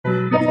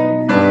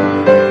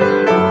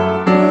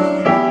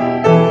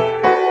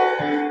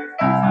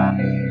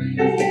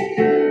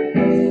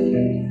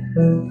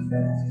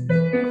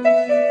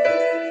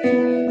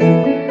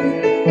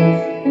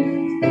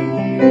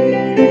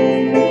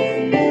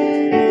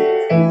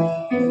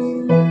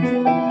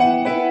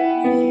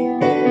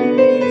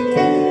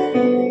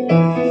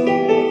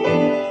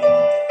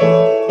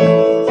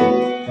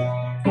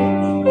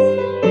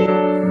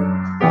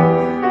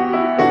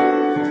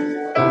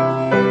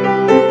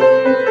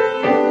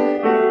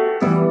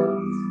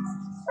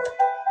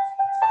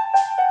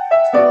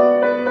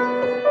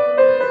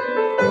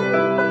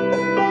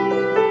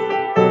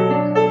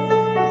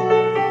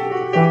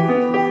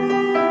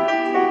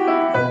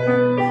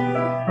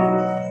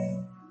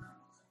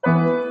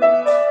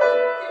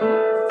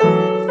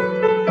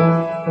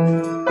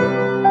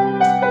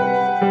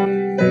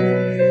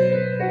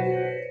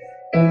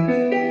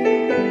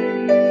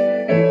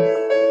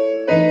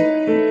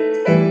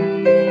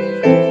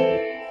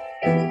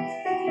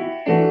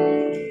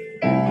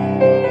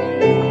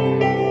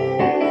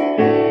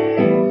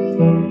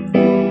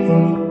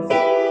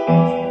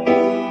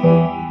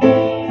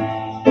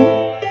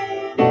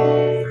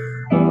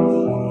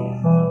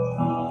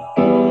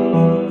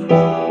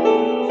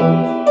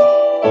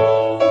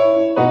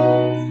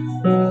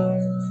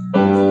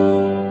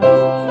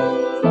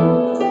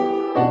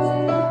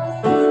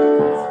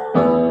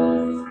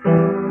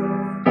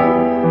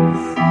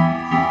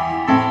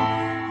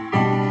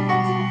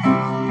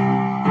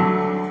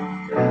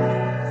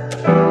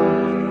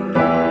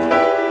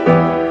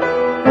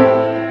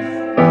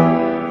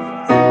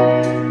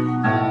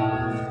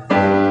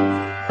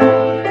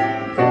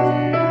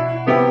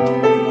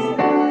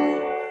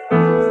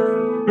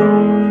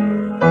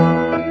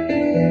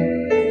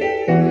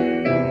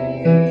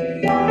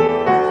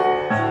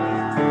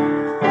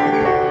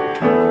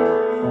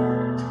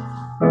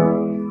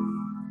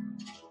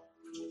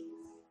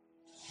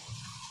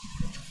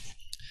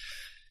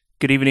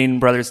Good evening,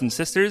 brothers and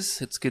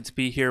sisters. It's good to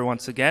be here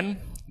once again.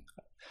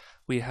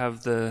 We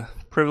have the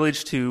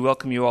privilege to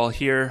welcome you all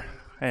here,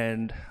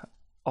 and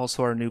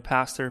also our new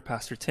pastor,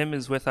 Pastor Tim,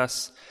 is with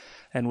us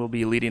and will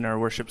be leading our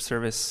worship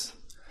service.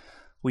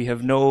 We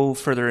have no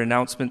further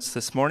announcements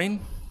this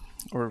morning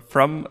or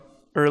from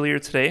earlier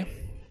today,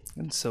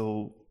 and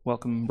so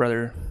welcome,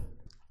 brother,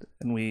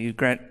 and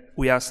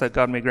we ask that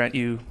God may grant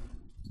you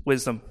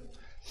wisdom.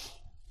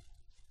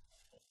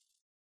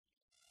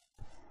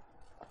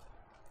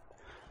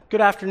 Good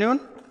afternoon.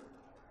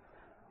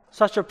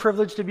 Such a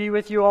privilege to be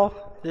with you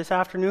all this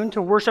afternoon to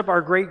worship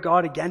our great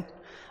God again.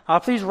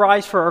 Please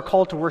rise for our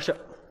call to worship.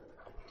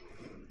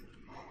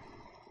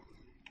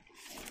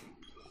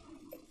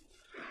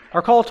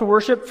 Our call to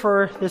worship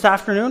for this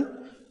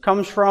afternoon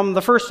comes from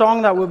the first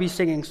song that we'll be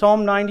singing,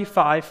 Psalm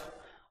 95,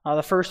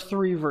 the first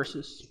 3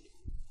 verses.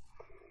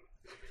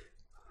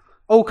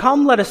 "O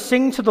come, let us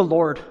sing to the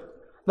Lord.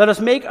 Let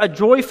us make a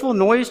joyful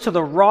noise to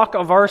the rock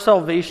of our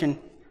salvation.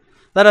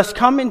 Let us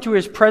come into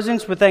his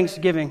presence with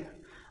thanksgiving.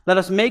 Let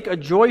us make a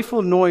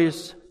joyful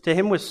noise to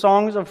him with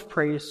songs of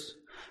praise.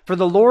 For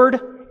the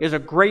Lord is a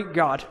great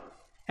God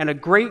and a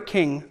great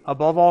King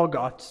above all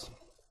gods."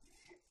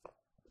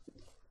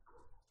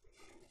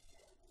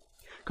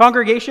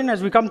 Congregation,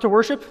 as we come to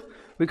worship,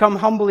 we come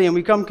humbly and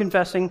we come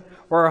confessing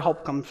where our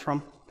help comes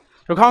from.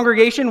 So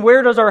congregation,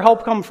 where does our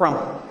help come from?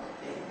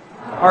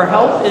 Our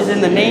help is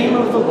in the name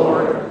of the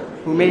Lord,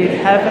 who made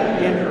heaven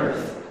and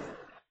earth.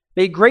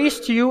 May grace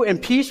to you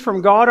and peace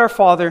from God our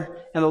Father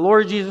and the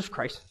Lord Jesus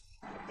Christ.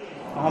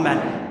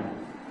 Amen.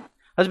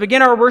 Let's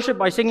begin our worship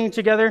by singing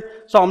together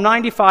Psalm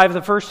 95,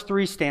 the first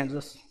 3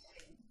 stanzas.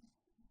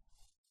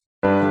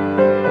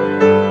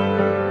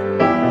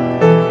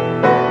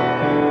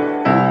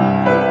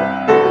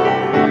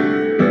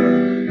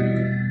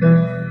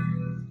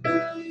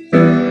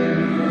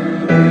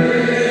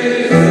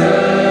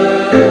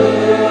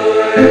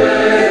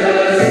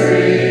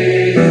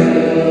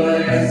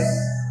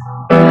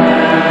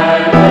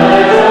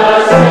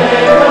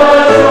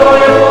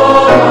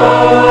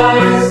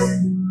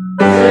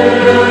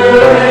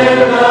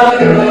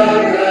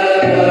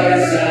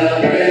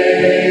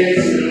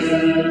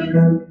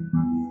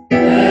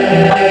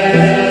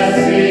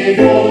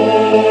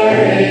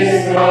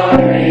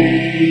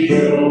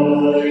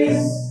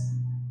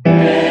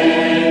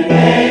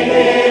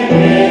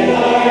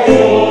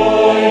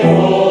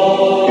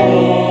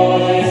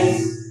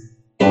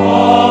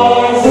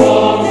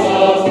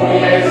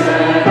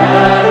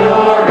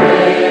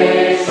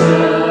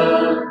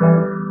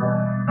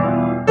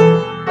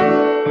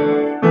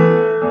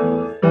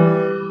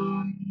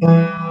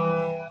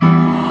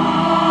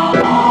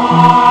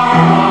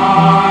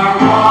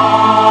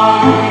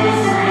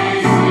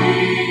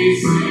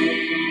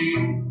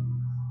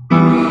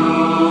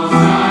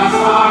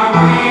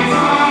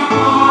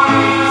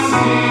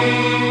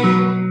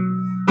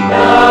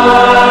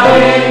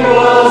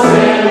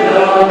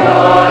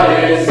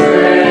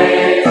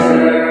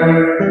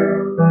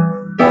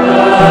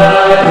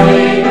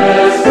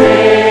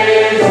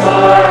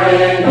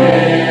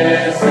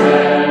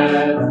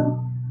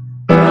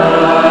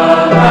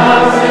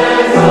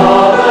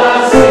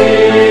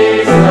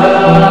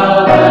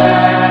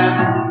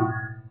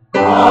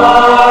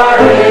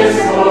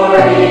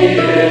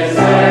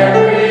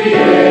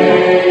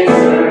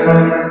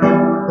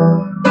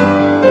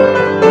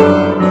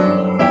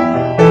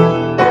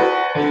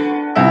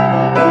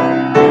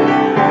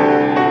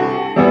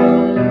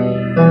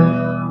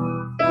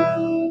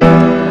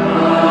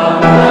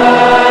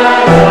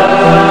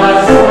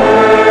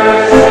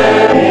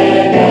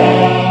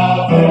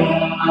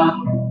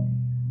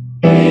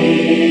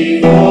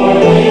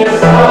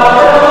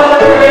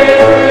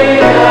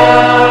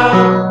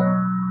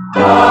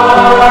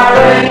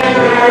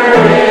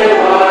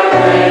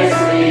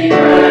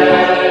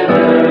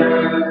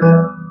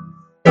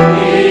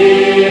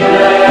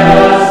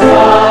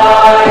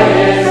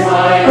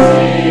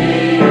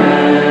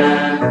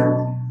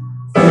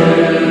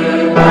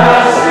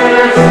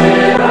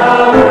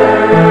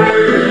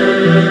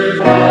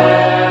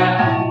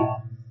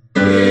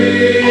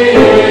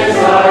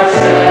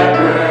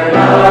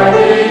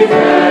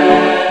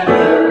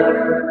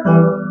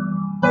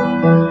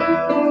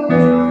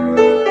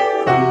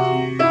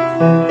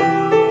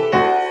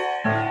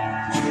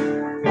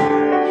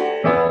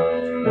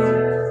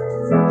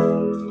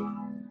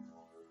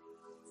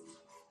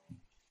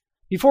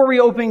 Before we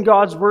open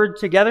God's Word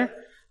together,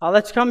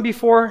 let's come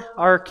before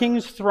our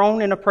King's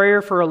throne in a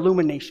prayer for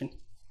illumination.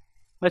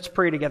 Let's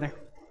pray together.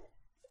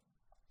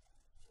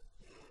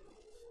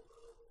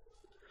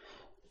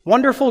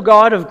 Wonderful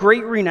God of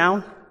great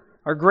renown,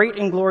 our great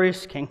and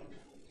glorious King.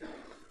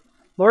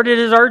 Lord, it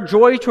is our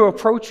joy to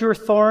approach your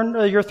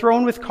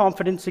throne with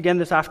confidence again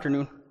this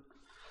afternoon.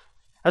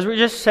 As we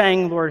just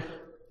sang, Lord,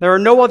 there are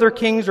no other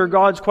kings or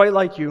gods quite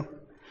like you,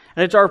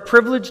 and it's our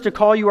privilege to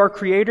call you our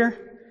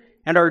Creator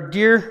and our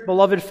dear,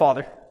 beloved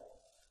Father.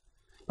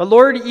 But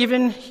Lord,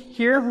 even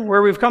here,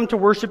 where we've come to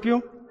worship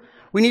you,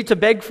 we need to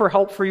beg for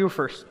help from you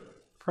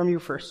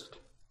first.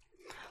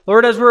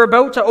 Lord, as we're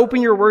about to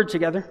open your word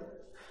together,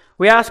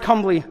 We ask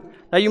humbly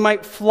that you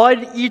might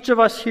flood each of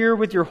us here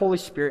with your Holy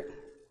Spirit.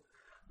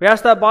 We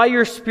ask that by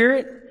your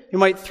Spirit, you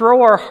might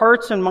throw our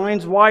hearts and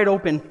minds wide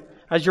open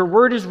as your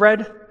word is read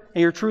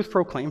and your truth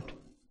proclaimed.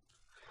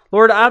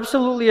 Lord,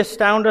 absolutely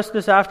astound us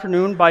this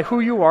afternoon by who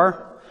you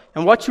are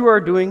and what you are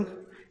doing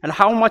and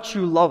how much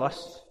you love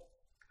us.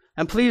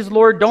 And please,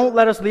 Lord, don't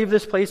let us leave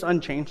this place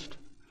unchanged.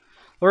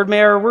 Lord,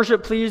 may our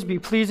worship please be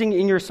pleasing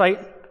in your sight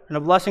and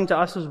a blessing to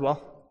us as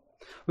well.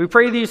 We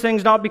pray these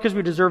things not because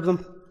we deserve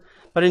them,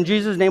 but in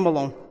Jesus' name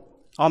alone.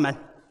 Amen.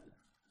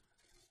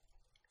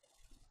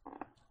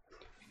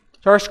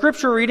 So our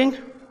scripture reading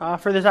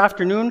for this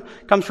afternoon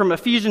comes from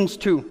Ephesians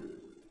 2.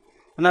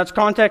 And that's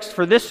context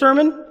for this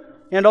sermon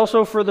and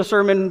also for the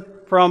sermon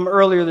from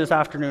earlier this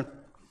afternoon.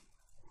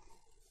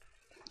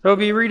 So we'll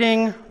be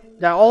reading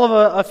all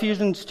of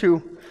Ephesians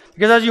 2.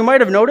 Because as you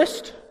might have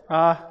noticed,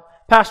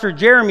 Pastor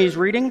Jeremy's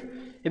reading,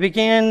 it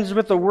begins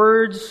with the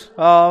words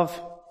of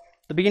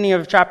the beginning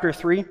of chapter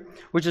 3,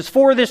 which is,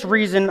 "For this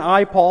reason,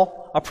 I,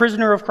 Paul, a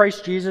prisoner of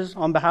Christ Jesus,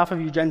 on behalf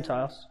of you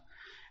Gentiles."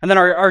 And then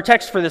our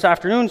text for this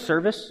afternoon's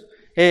service,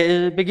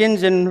 it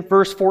begins in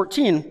verse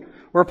 14,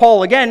 where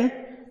Paul again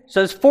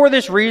says, "For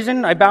this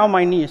reason, I bow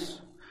my knees."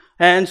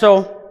 And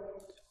so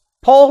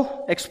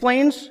Paul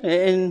explains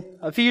in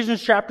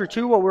Ephesians chapter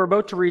 2 what we're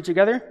about to read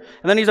together,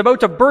 and then he's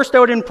about to burst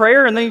out in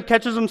prayer, and then he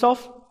catches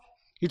himself.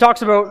 He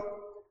talks about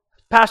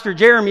Pastor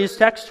Jeremy's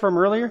text from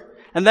earlier,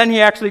 and then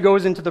he actually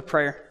goes into the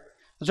prayer.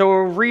 So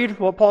we'll read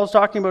what Paul's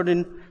talking about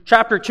in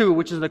chapter 2,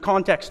 which is the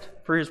context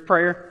for his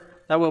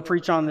prayer that we'll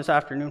preach on this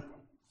afternoon.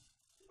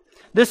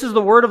 This is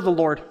the word of the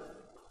Lord.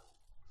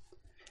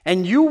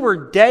 "And you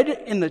were dead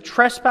in the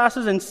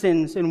trespasses and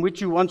sins in which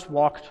you once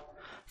walked,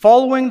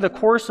 following the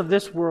course of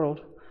this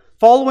world,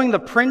 following the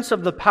prince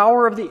of the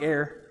power of the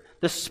air,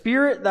 the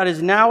spirit that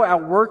is now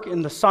at work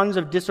in the sons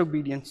of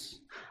disobedience,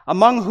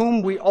 among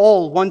whom we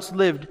all once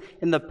lived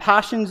in the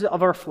passions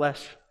of our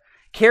flesh,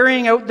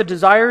 carrying out the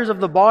desires of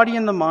the body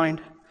and the mind,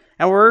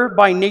 and were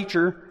by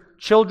nature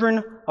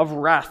children of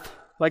wrath,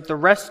 like the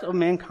rest of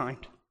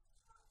mankind.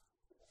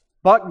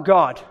 But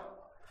God,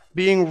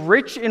 being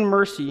rich in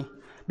mercy,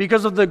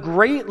 because of the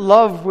great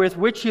love with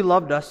which he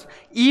loved us,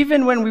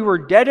 even when we were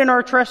dead in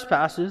our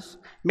trespasses,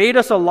 made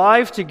us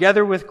alive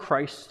together with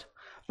Christ.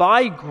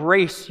 By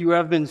grace you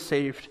have been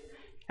saved,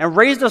 and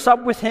raised us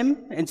up with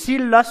him, and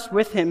seated us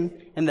with him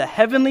in the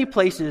heavenly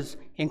places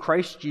in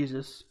Christ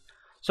Jesus,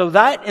 so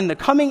that in the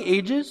coming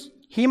ages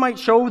he might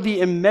show the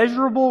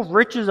immeasurable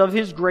riches of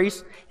his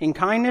grace and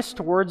kindness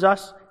towards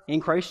us in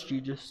Christ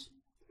Jesus.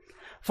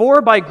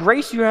 For by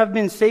grace you have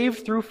been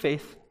saved through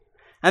faith,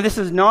 and this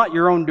is not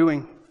your own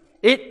doing.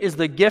 It is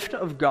the gift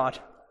of God,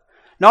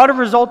 not a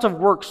result of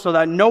works, so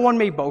that no one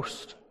may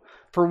boast.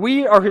 For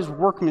we are his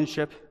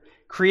workmanship,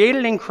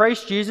 created in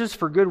Christ Jesus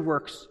for good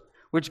works,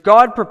 which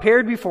God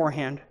prepared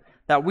beforehand,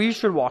 that we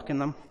should walk in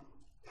them.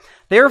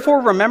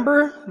 Therefore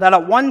remember that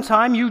at one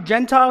time you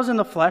Gentiles in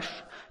the flesh,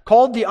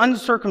 called the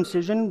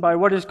uncircumcision by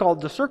what is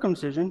called the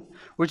circumcision,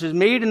 which is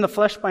made in the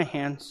flesh by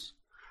hands.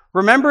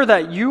 Remember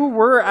that you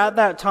were at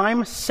that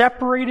time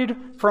separated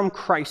from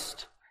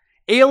Christ,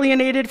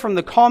 alienated from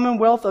the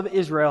commonwealth of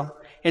Israel,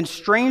 and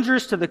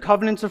strangers to the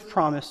covenants of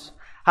promise,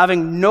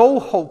 having no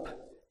hope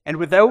and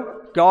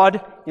without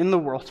God in the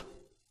world.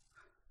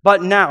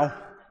 But now,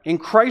 in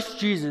Christ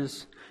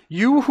Jesus,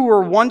 you who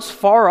were once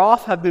far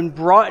off have been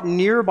brought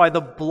near by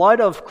the blood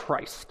of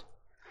Christ.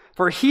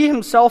 For he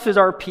himself is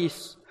our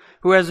peace,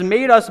 who has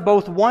made us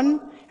both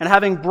one, and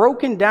having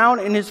broken down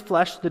in his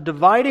flesh the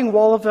dividing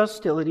wall of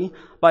hostility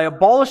by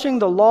abolishing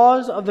the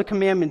laws of the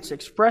commandments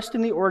expressed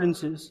in the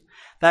ordinances,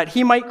 that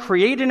he might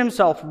create in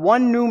himself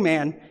one new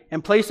man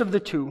in place of the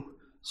two,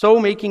 so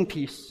making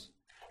peace,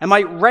 and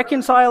might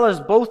reconcile us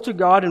both to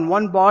God in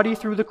one body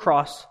through the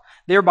cross,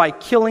 thereby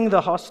killing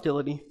the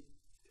hostility.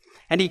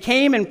 And he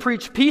came and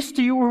preached peace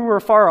to you who were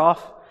far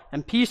off,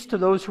 and peace to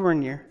those who are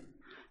near.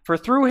 For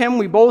through him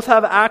we both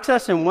have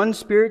access in one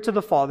Spirit to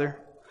the Father.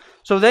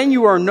 So then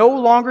you are no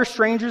longer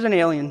strangers and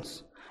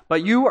aliens,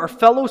 but you are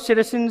fellow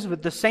citizens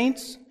with the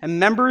saints and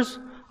members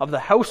of the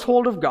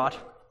household of God,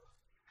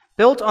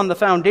 built on the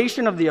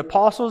foundation of the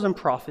apostles and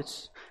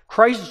prophets,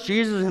 Christ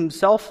Jesus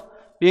himself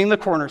being the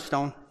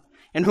cornerstone,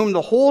 in whom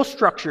the whole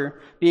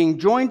structure, being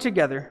joined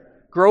together,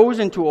 grows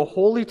into a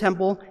holy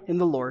temple in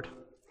the Lord.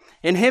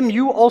 In him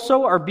you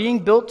also are being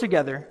built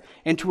together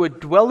into a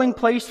dwelling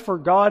place for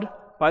God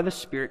by the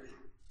Spirit.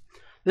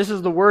 This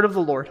is the word of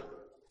the Lord.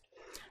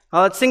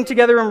 Let's sing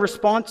together in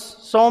response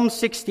Psalm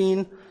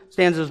 16,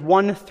 stanzas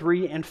 1,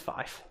 3, and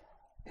 5.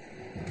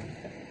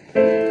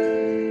 You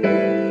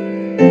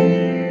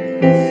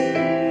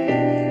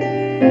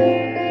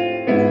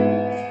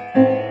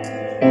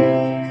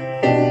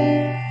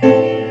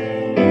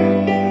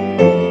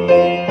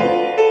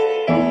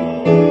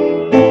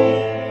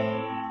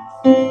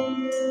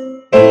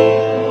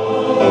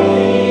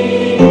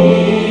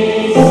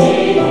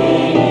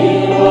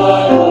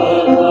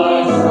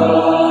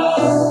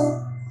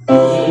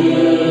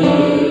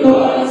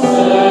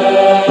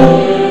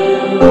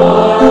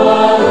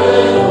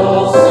are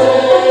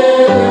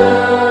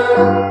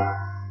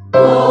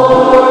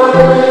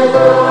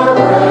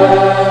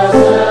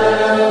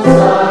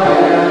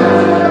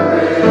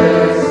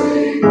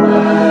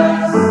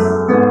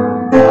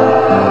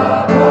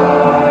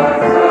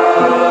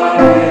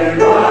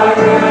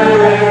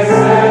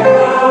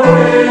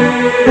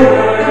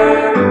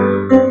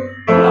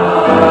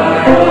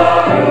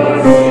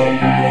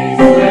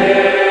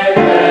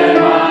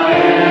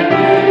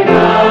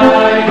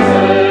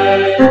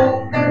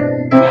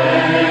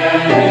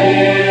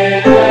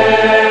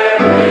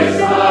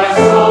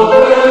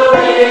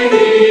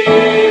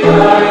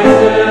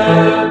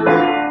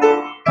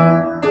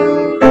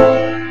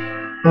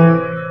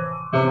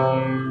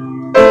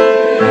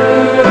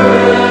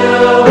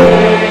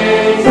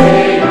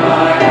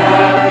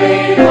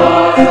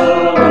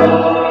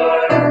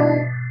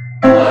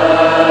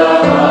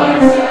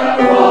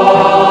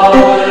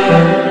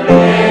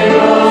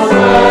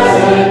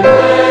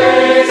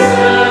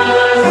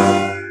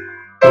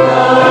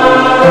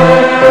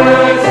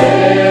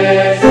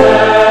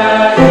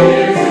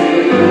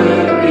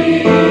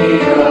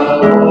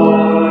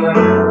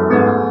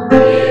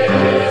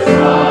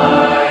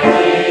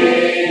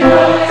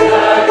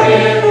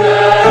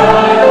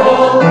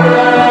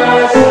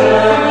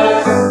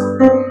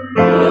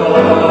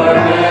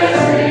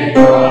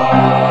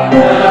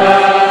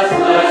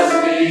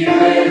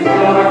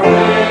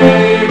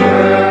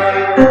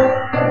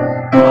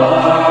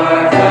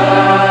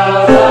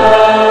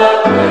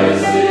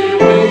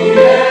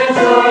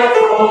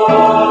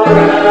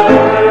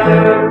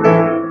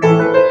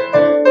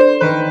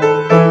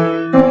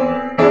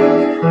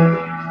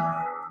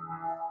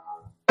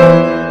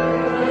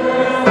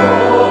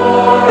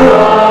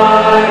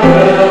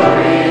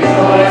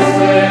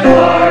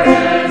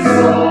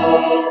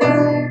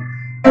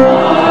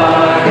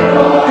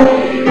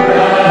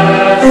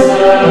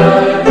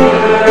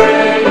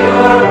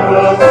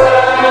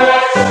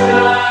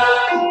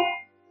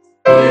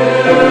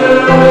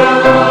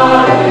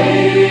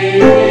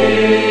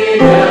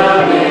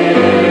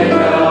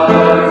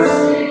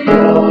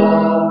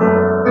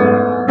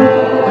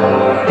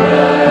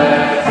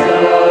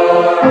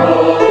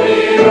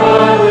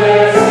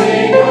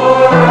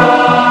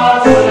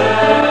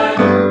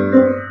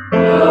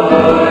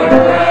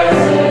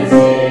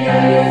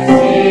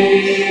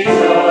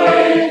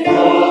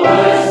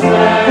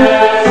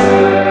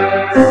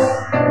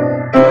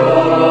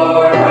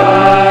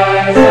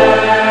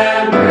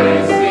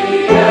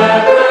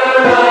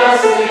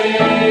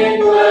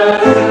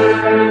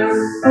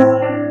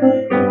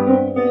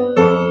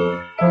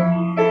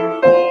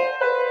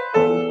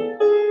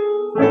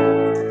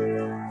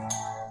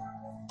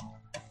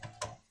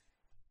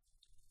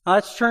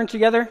Let's turn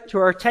together to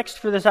our text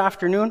for this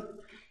afternoon,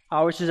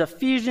 which is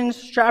Ephesians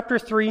chapter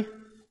 3,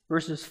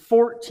 verses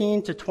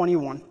 14 to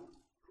 21.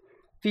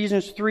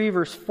 Ephesians 3,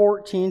 verse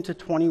 14 to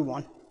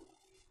 21.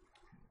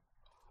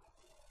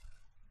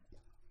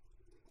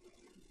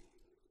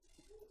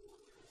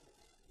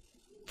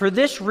 For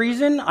this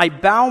reason I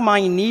bow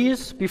my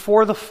knees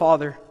before the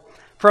Father,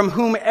 from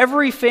whom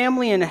every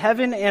family in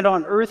heaven and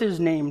on earth is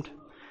named,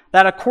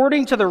 that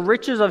according to the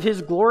riches of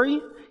his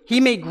glory, he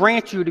may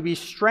grant you to be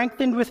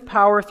strengthened with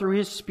power through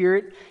his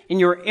Spirit in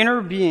your inner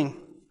being,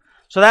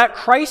 so that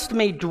Christ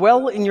may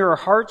dwell in your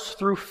hearts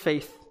through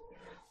faith,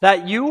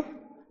 that you,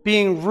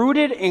 being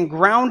rooted and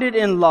grounded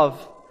in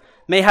love,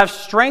 may have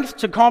strength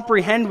to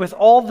comprehend with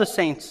all the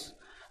saints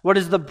what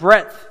is the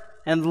breadth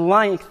and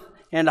length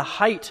and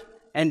height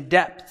and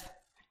depth,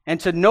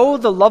 and to know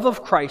the love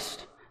of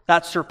Christ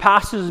that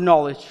surpasses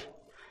knowledge,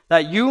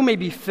 that you may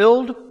be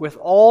filled with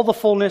all the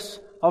fullness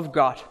of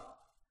God.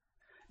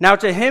 Now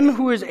to him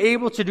who is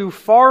able to do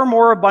far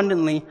more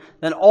abundantly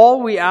than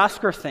all we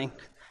ask or think,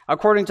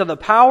 according to the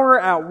power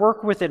at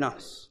work within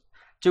us,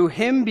 to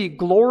him be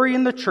glory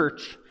in the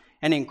church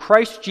and in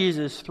Christ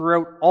Jesus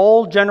throughout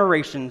all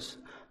generations,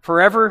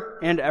 forever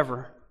and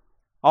ever.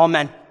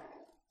 Amen.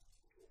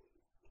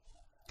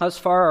 Thus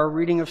far, our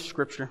reading of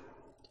Scripture.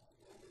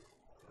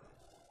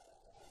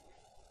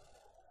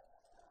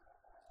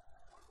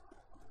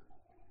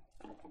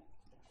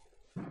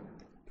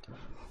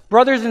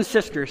 Brothers and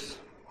sisters,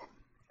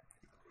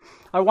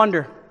 I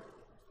wonder,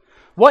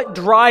 what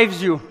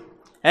drives you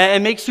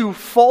and makes you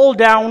fall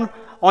down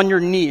on your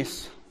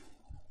knees?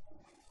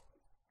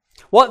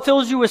 What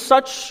fills you with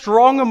such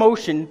strong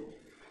emotion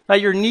that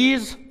your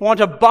knees want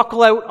to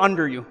buckle out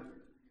under you?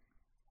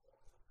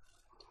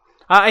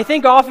 I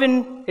think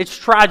often it's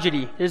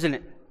tragedy, isn't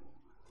it?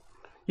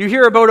 You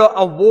hear about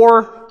a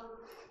war.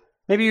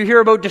 Maybe you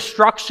hear about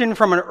destruction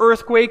from an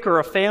earthquake or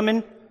a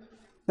famine.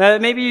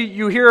 Maybe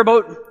you hear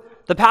about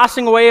the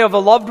passing away of a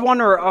loved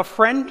one or a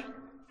friend.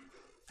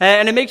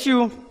 And it makes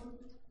you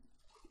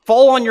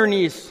fall on your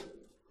knees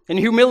in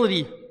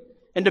humility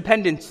and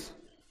dependence.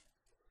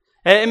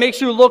 And it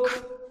makes you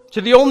look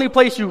to the only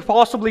place you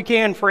possibly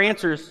can for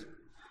answers,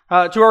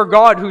 to our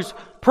God who's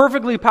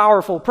perfectly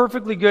powerful,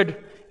 perfectly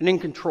good, and in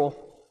control.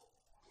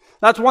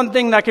 That's one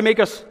thing that can make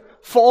us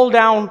fall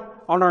down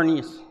on our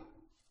knees.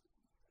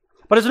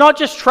 But it's not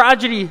just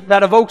tragedy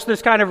that evokes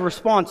this kind of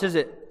response, is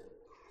it?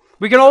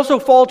 We can also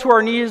fall to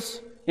our knees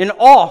in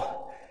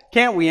awe,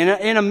 can't we?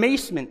 In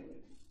amazement.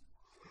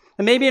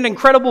 And maybe an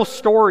incredible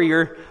story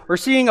or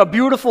seeing a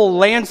beautiful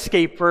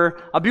landscape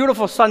or a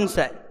beautiful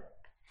sunset.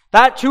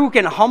 That too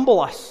can humble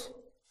us.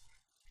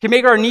 Can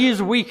make our knees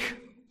weak.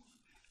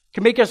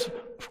 Can make us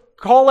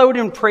call out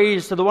in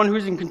praise to the one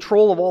who's in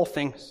control of all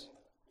things.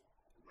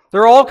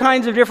 There are all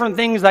kinds of different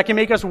things that can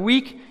make us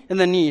weak in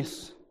the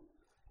knees.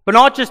 But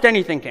not just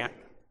anything can.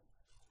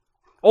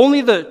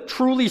 Only the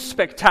truly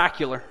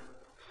spectacular.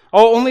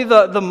 Only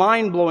the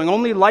mind-blowing,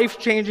 only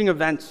life-changing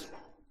events.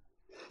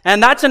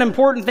 And that's an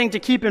important thing to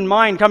keep in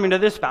mind coming to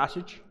this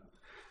passage.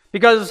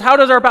 Because how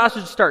does our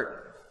passage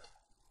start?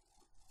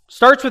 It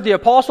starts with the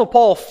Apostle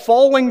Paul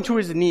falling to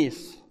his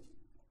knees.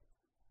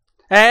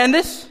 And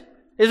this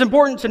is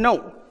important to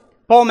note.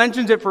 Paul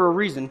mentions it for a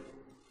reason.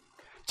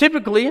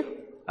 Typically,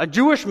 a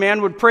Jewish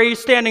man would pray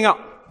standing up.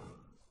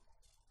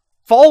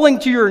 Falling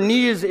to your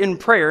knees in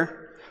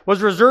prayer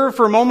was reserved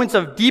for moments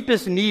of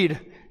deepest need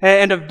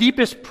and of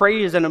deepest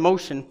praise and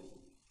emotion.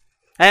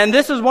 And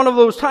this is one of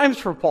those times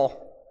for Paul.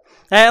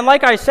 And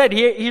like I said,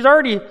 he's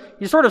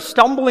sort of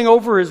stumbling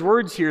over his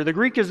words here. The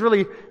Greek is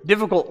really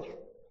difficult.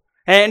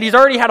 And he's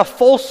already had a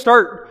false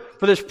start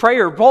for this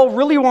prayer. Paul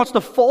really wants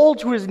to fall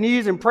to his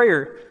knees in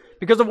prayer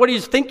because of what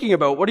he's thinking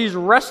about, what he's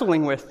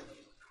wrestling with.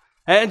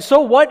 And so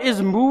what is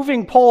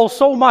moving Paul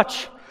so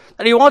much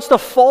that he wants to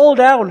fall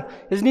down?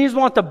 His knees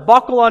want to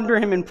buckle under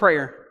him in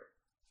prayer.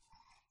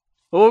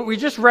 Well, we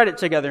just read it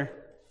together.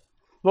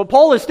 What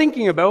Paul is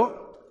thinking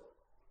about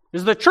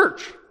is the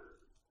church.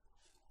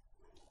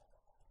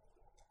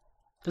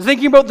 Does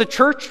thinking about the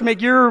church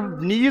make your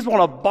knees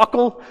want to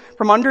buckle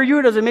from under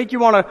you? Does it make you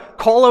want to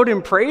call out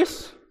in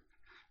praise?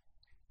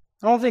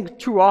 I don't think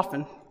too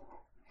often.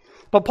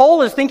 But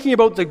Paul is thinking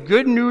about the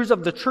good news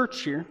of the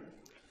church here.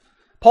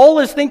 Paul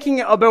is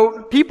thinking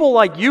about people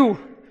like you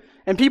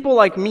and people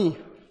like me.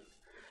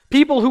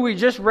 People who we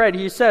just read,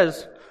 he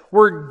says,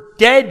 were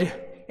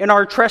dead in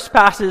our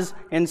trespasses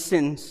and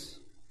sins.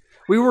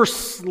 We were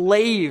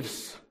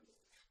slaves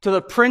to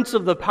the prince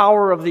of the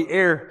power of the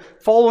air,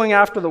 following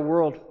after the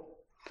world.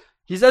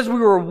 He says we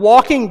were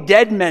walking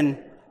dead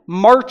men,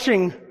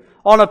 marching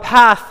on a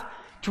path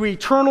to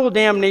eternal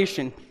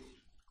damnation.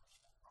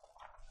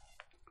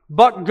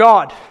 But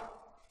God,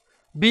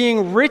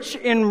 being rich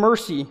in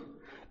mercy,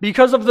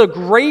 because of the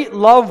great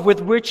love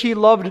with which He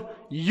loved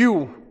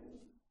you,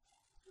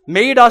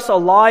 made us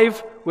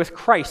alive with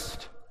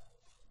Christ,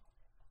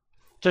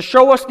 to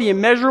show us the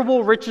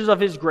immeasurable riches of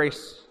His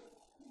grace.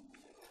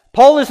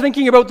 Paul is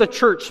thinking about the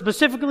church,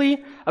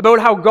 specifically about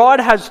how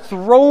God has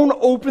thrown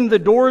open the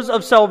doors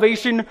of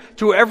salvation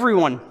to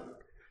everyone,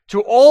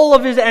 to all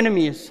of his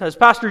enemies, as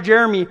Pastor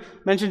Jeremy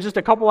mentioned just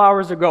a couple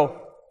hours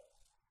ago.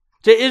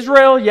 To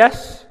Israel,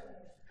 yes,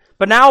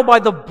 but now by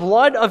the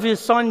blood of his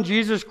son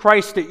Jesus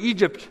Christ to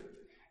Egypt,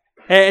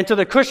 and to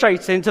the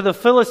Cushites, and to the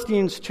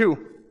Philistines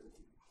too.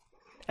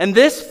 And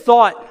this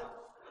thought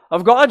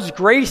of God's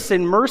grace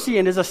and mercy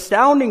and his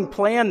astounding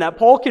plan that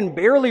Paul can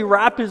barely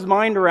wrap his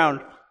mind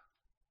around.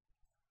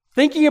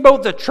 Thinking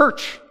about the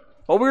church,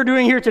 what we're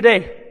doing here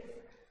today,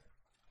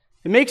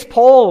 it makes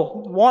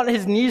Paul want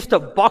his knees to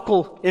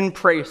buckle in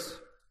praise.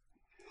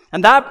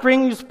 And that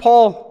brings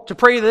Paul to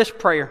pray this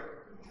prayer.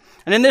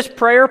 And in this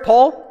prayer,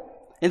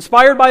 Paul,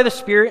 inspired by the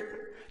Spirit,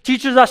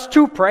 teaches us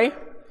to pray,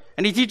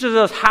 and he teaches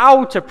us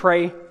how to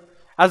pray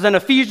as an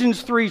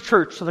Ephesians 3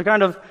 church, so the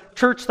kind of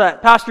church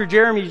that Pastor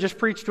Jeremy just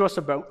preached to us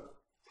about.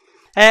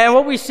 And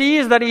what we see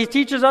is that he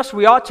teaches us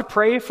we ought to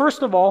pray,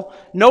 first of all,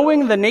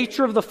 knowing the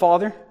nature of the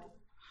Father,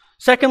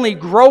 secondly,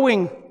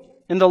 growing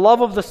in the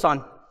love of the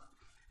Son,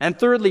 and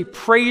thirdly,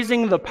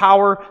 praising the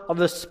power of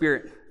the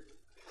Spirit.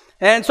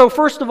 And so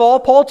first of all,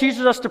 Paul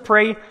teaches us to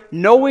pray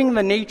knowing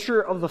the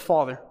nature of the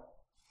Father.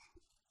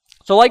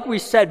 So like we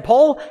said,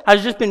 Paul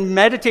has just been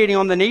meditating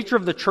on the nature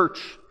of the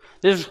church.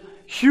 This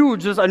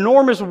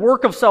enormous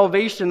work of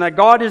salvation that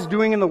God is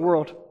doing in the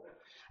world.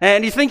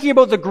 And he's thinking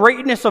about the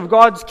greatness of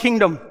God's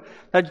kingdom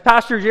that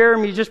Pastor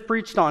Jeremy just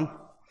preached on.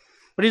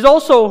 But he's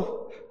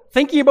also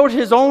thinking about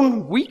his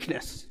own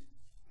weakness,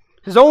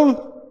 his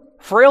own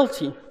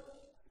frailty.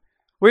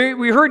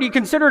 We heard he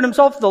considered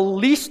himself the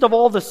least of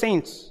all the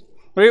saints.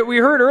 We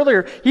heard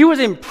earlier, he was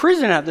in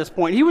prison at this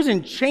point. He was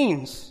in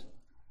chains.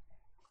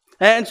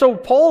 And so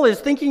Paul is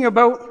thinking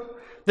about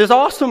this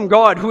awesome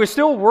God who is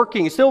still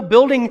working, still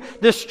building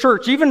this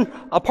church, even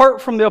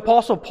apart from the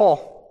Apostle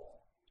Paul.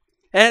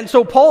 And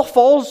so Paul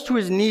falls to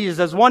his knees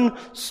as one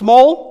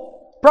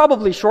small,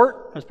 probably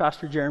short, as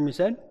Pastor Jeremy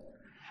said,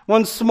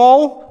 one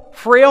small,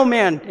 frail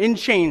man in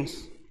chains.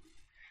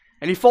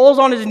 And he falls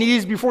on his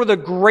knees before the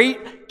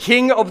great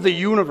King of the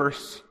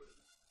universe.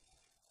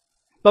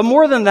 But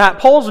more than that,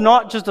 Paul's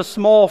not just a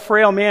small,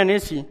 frail man,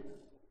 is he?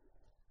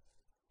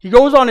 He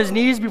goes on his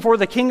knees before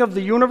the King of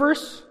the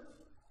universe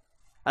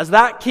as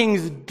that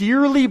King's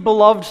dearly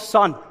beloved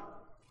Son.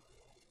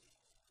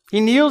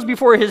 He kneels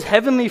before his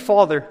heavenly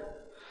Father.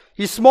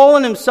 He's small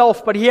in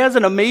himself, but he has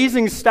an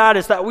amazing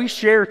status that we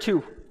share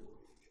too.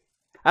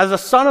 As a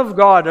son of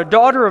God, a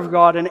daughter of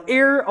God, an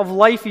heir of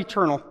life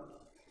eternal.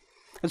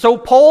 And so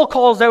Paul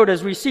calls out,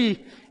 as we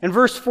see in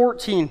verse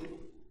 14,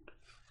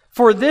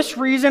 "For this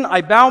reason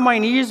I bow my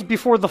knees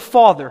before the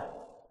Father."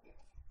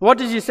 What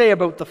does he say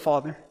about the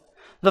Father?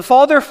 "The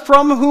Father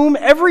from whom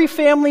every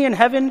family in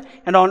heaven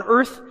and on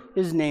earth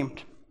is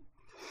named."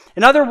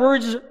 In other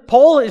words,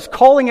 Paul is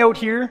calling out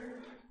here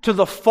to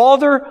the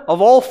Father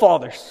of all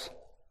fathers.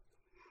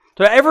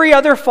 To every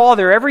other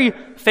father, every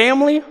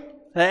family,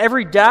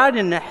 every dad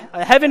in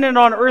heaven and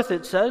on earth,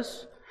 it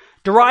says,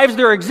 derives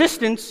their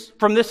existence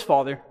from this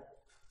Father.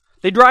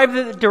 They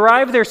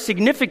derive their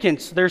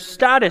significance, their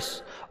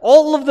status,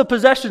 all of the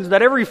possessions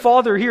that every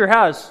father here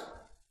has.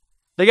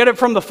 They get it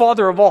from the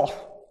Father of all,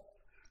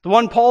 the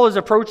one Paul is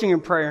approaching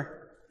in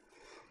prayer.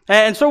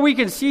 And so we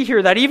can see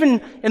here that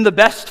even in the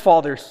best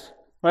fathers,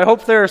 I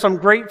hope there are some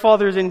great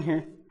fathers in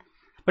here,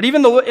 but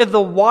even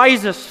the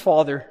wisest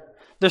father,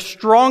 the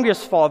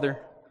strongest father,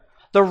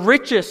 the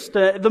richest,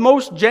 the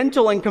most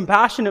gentle and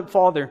compassionate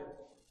father,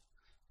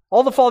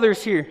 all the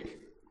fathers here,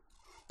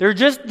 they're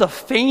just the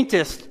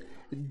faintest,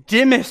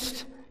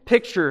 dimmest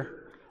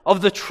picture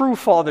of the true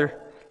Father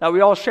that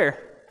we all share.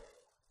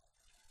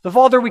 The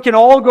Father we can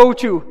all go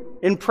to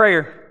in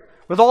prayer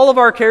with all of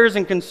our cares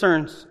and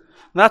concerns.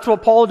 And that's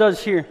what Paul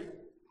does here.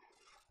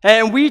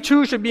 And we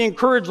too should be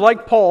encouraged,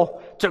 like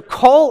Paul, to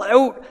call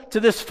out to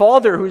this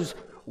Father who's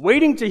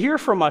waiting to hear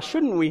from us,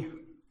 shouldn't we?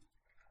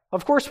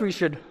 Of course we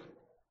should.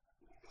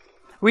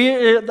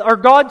 Our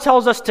God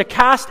tells us to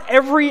cast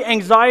every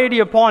anxiety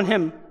upon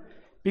Him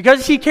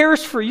because He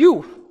cares for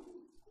you.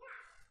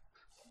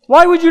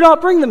 Why would you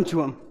not bring them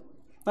to Him?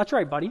 That's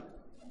right, buddy.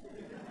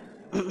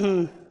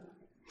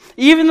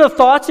 Even the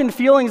thoughts and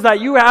feelings that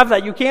you have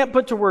that you can't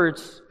put to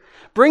words,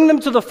 bring them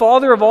to the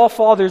Father of all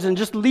fathers and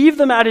just leave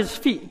them at His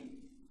feet.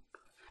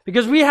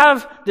 Because we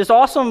have this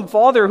awesome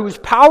Father who's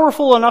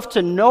powerful enough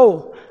to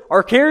know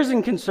our cares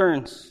and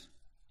concerns.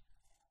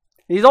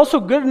 He's also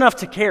good enough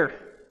to care.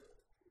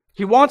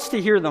 He wants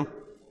to hear them.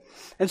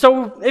 And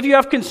so if you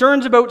have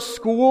concerns about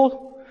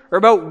school or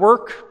about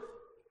work,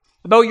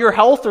 about your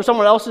health or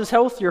someone else's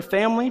health, your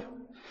family,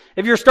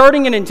 if you're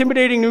starting an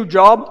intimidating new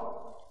job,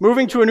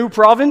 moving to a new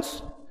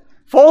province,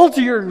 fall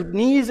to your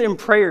knees in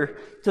prayer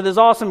to this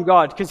awesome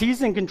God because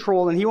He's in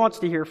control and He wants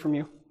to hear from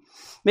you.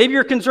 Maybe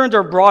your concerns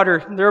are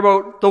broader. They're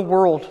about the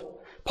world,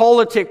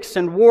 politics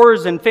and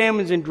wars and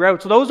famines and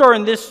droughts. Those are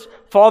in this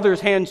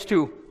Father's hands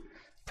too.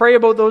 Pray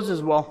about those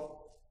as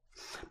well.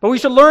 But we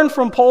should learn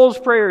from Paul's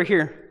prayer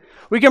here.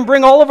 We can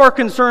bring all of our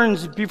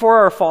concerns before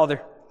our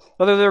Father,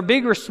 whether they're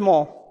big or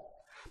small.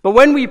 But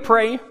when we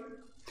pray,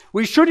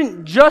 we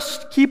shouldn't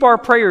just keep our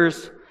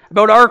prayers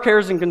about our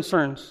cares and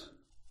concerns.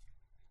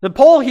 The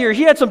Paul here,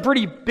 he had some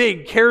pretty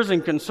big cares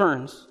and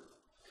concerns.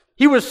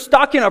 He was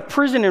stuck in a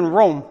prison in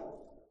Rome.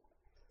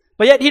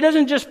 But yet he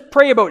doesn't just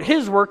pray about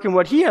his work and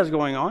what he has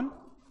going on.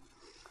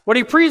 What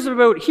he prays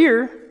about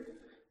here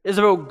is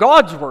about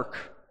God's work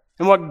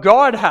and what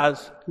God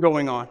has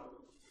going on.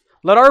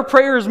 Let our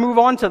prayers move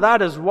on to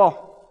that as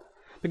well.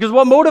 Because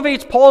what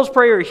motivates Paul's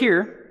prayer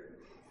here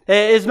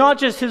is not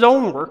just his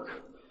own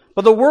work,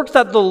 but the work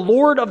that the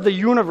Lord of the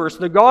universe,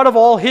 the God of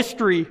all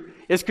history,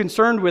 is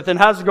concerned with and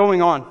has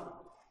going on.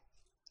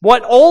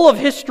 What all of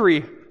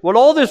history, what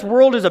all this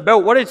world is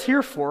about, what it's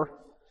here for,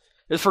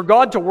 is for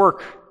God to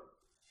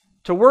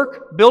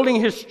work building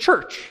his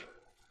church.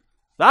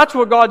 That's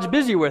what God's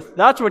busy with.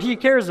 That's what he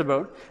cares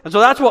about. And so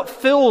that's what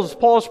fills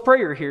Paul's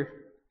prayer here.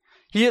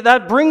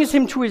 That brings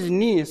him to his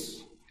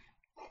knees.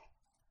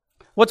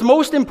 What's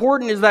most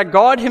important is that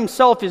God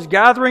himself is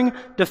gathering,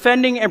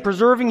 defending, and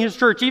preserving his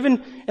church,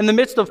 even in the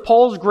midst of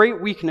Paul's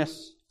great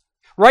weakness.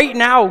 Right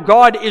now,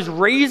 God is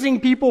raising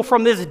people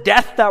from this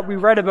death that we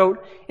read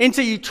about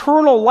into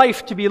eternal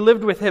life to be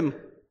lived with him.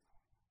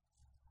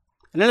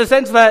 And in the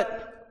sense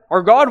that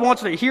our God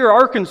wants to hear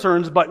our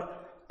concerns, but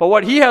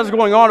what he has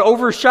going on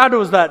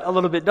overshadows that a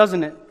little bit,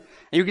 doesn't it?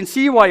 And you can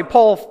see why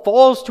Paul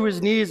falls to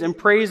his knees and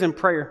prays in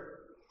prayer.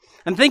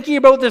 And thinking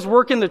about this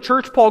work in the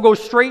church, Paul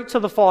goes straight to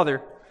the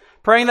Father,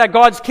 praying that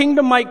God's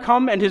kingdom might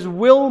come and his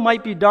will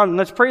might be done.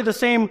 Let's pray the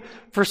same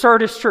for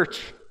Sardis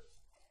Church.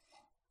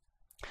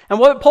 And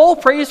what Paul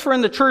prays for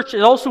in the church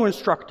is also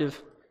instructive,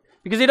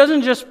 because he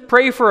doesn't just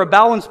pray for a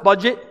balanced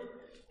budget.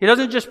 He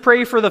doesn't just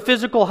pray for the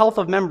physical health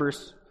of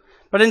members.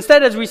 But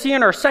instead, as we see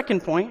in our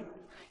second point,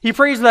 he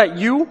prays that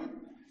you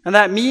and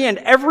that me and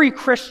every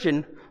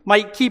Christian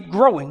might keep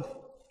growing,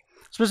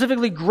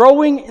 specifically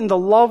growing in the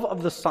love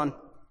of the Son.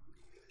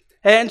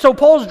 And so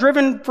Paul's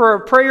driven for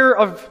a prayer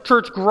of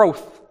church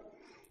growth.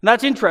 And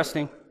that's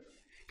interesting,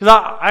 because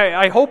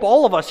I hope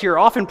all of us here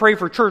often pray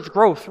for church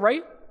growth,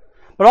 right?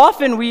 But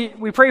often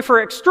we pray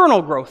for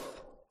external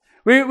growth.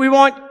 We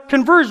want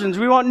conversions.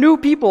 We want new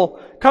people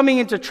coming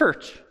into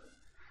church.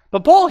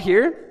 But Paul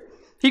here,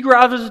 he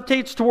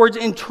gravitates towards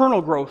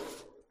internal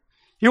growth.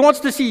 He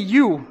wants to see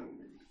you,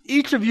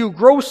 each of you,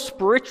 grow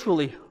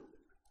spiritually.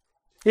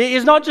 He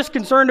is not just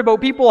concerned about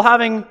people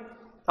having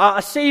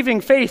a saving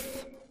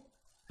faith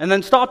and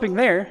then stopping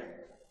there.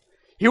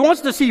 He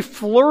wants to see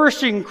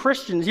flourishing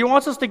Christians. He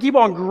wants us to keep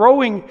on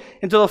growing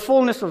into the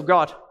fullness of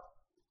God.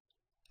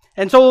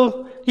 And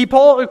so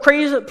Paul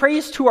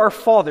prays to our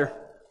Father.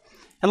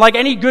 And like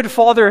any good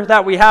father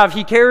that we have,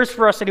 he cares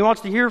for us and he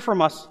wants to hear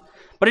from us.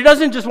 But he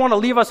doesn't just want to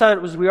leave us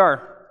as we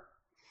are.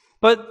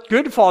 But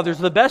good fathers,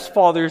 the best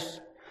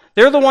fathers,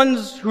 they're the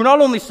ones who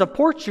not only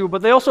support you,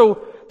 but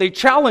they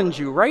challenge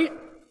you, right?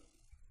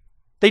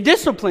 They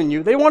discipline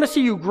you. They want to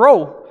see you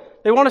grow.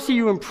 They want to see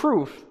you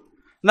improve.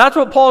 And that's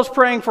what Paul's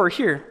praying for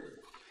here.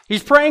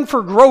 He's praying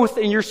for growth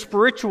in your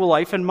spiritual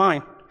life and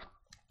mine.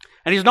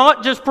 And he's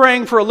not just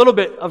praying for a little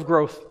bit of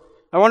growth.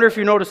 I wonder if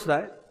you noticed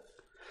that.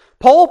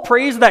 Paul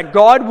prays that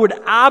God would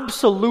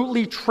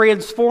absolutely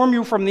transform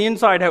you from the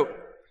inside out.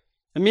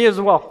 And me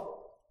as well.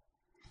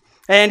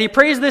 And he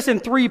prays this in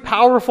three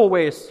powerful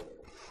ways.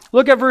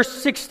 Look at verse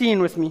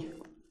 16 with me.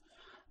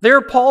 There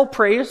Paul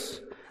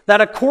prays that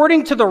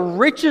according to the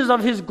riches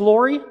of his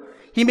glory,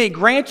 he may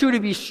grant you to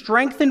be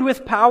strengthened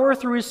with power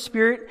through his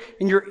Spirit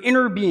in your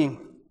inner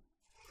being.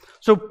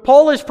 So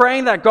Paul is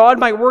praying that God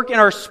might work in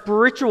our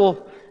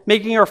spiritual,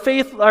 making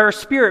our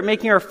spirit,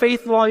 making our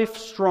faith life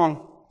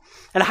strong.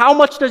 And how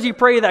much does he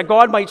pray that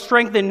God might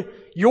strengthen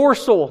your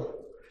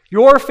soul,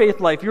 your faith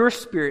life, your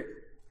spirit?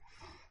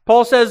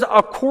 Paul says,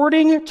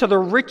 according to the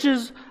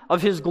riches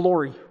of his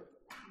glory.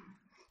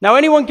 Now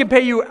anyone can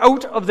pay you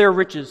out of their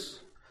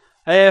riches.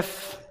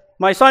 If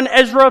my son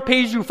Ezra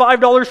pays you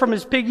 $5 from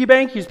his piggy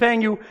bank, he's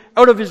paying you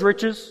out of his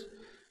riches.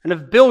 And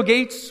if Bill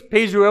Gates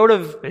pays you out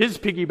of his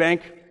piggy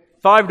bank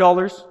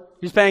 $5,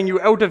 he's paying you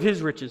out of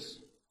his riches.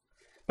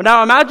 But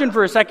now imagine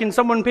for a second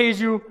someone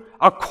pays you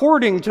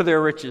according to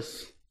their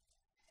riches.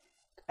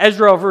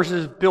 Ezra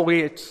versus Bill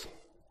Gates.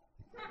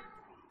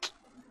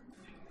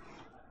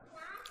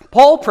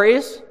 Paul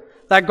prays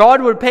that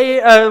God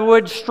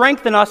would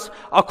strengthen us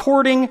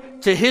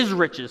according to his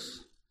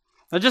riches.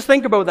 Now just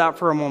think about that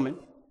for a moment.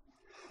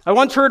 I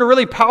once heard a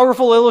really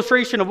powerful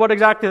illustration of what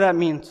exactly that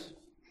means.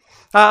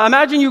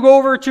 Imagine you go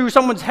over to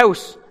someone's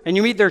house and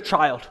you meet their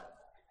child.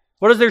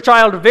 What does their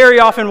child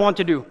very often want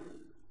to do?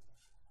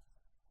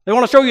 They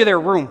want to show you their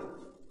room.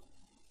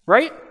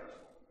 Right?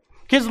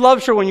 Kids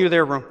love showing you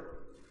their room.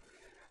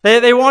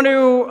 They want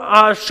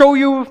to show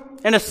you,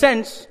 in a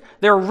sense,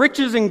 their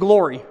riches and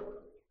glory.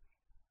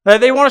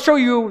 They want to show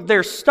you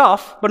their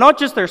stuff, but not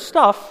just their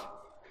stuff.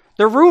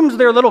 Their room's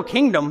their little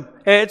kingdom.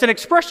 It's an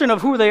expression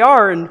of who they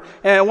are and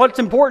what's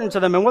important to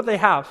them and what they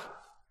have.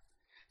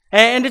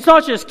 And it's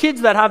not just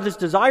kids that have this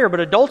desire, but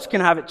adults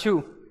can have it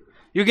too.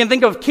 You can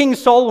think of King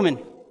Solomon.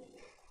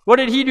 What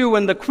did he do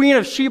when the Queen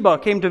of Sheba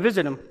came to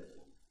visit him?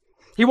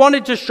 He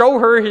wanted to show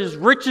her his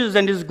riches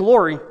and his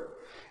glory.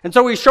 And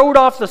so he showed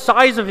off the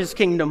size of his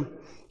kingdom.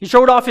 He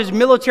showed off his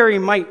military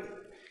might.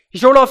 He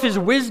showed off his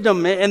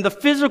wisdom and the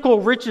physical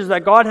riches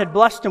that God had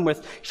blessed him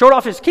with. He showed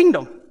off his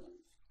kingdom.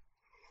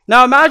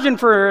 Now imagine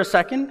for a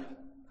second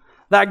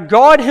that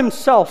God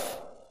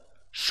himself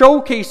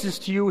showcases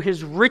to you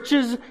his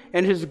riches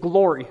and his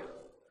glory.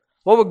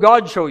 What would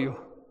God show you?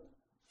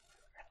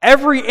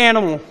 Every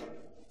animal,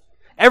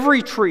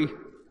 every tree,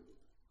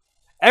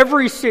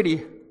 every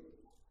city,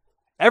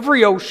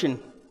 every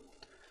ocean,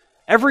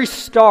 every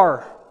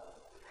star,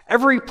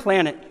 every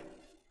planet.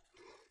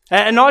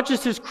 And not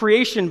just his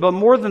creation, but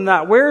more than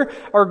that. Where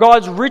are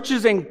God's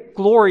riches and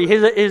glory,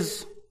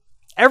 his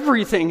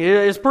everything,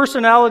 his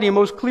personality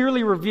most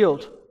clearly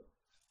revealed?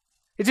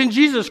 It's in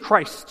Jesus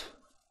Christ.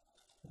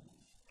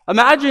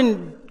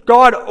 Imagine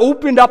God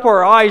opened up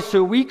our eyes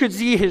so we could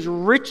see his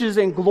riches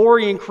and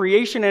glory in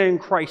creation and in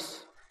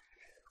Christ.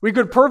 We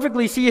could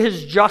perfectly see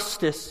his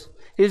justice,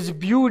 his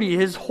beauty,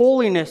 his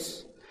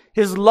holiness,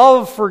 his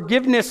love,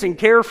 forgiveness, and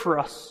care for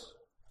us.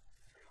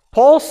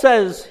 Paul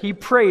says, he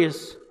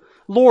prays,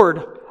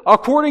 Lord,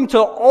 according to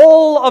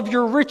all of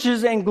your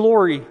riches and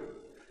glory,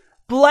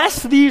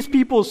 bless these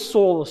people's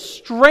souls,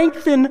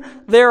 strengthen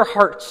their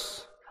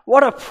hearts.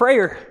 What a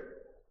prayer.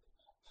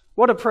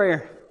 What a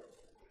prayer.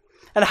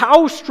 And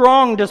how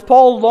strong does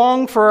Paul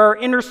long for our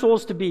inner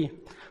souls to be?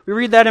 We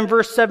read that in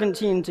verse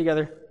 17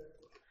 together.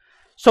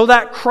 So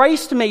that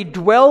Christ may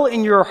dwell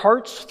in your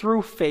hearts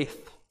through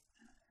faith.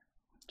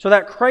 So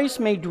that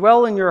Christ may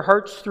dwell in your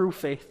hearts through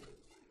faith.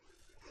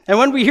 And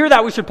when we hear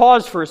that, we should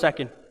pause for a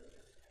second.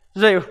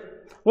 Say,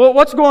 well,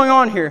 what's going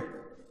on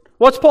here?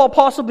 What's Paul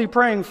possibly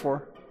praying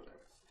for?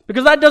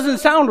 Because that doesn't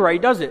sound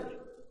right, does it?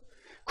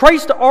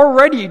 Christ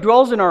already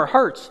dwells in our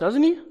hearts,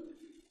 doesn't he?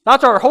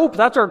 That's our hope.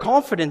 That's our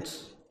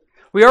confidence.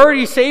 We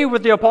already say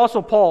with the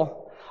Apostle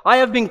Paul, I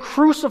have been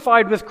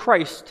crucified with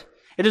Christ.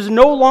 It is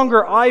no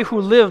longer I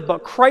who live,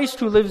 but Christ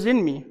who lives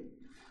in me.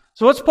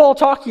 So what's Paul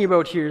talking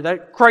about here?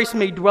 That Christ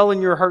may dwell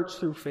in your hearts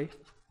through faith.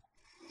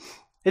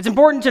 It's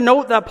important to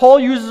note that Paul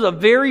uses a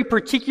very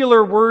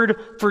particular word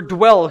for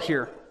dwell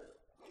here.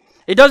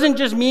 It doesn't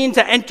just mean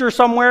to enter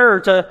somewhere or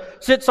to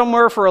sit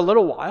somewhere for a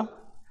little while,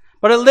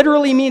 but it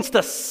literally means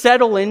to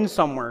settle in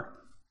somewhere.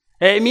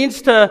 It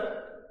means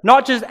to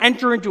not just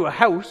enter into a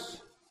house,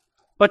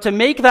 but to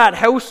make that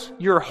house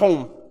your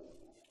home.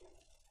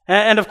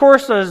 And of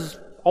course, as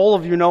all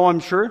of you know, I'm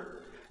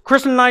sure,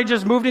 Kristen and I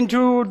just moved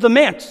into the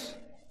manse.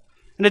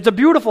 And it's a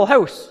beautiful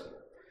house.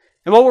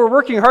 And what we're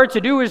working hard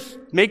to do is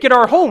make it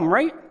our home,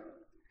 right?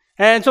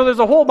 And so there's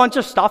a whole bunch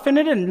of stuff in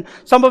it, and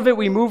some of it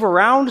we move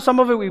around, some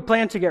of it we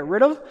plan to get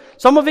rid of,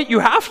 some of it you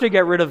have to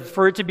get rid of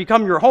for it to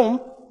become your home.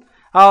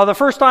 The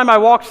first time I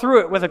walked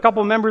through it with a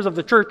couple members of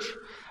the church,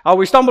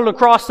 we stumbled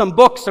across some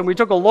books and we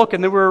took a look,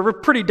 and they were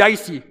pretty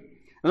dicey.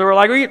 And they were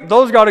like,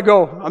 those got to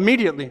go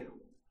immediately.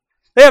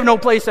 They have no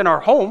place in our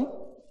home.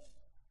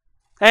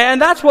 And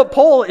that's what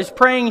Paul is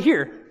praying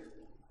here.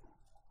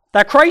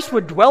 That Christ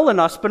would dwell in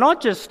us, but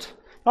not just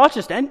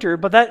enter,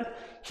 but that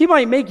he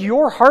might make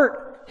your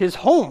heart his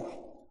home.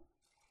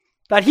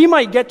 That he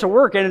might get to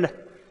work. And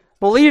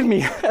believe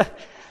me,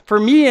 for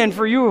me and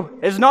for you,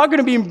 it's not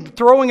going to be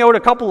throwing out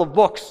a couple of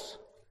books.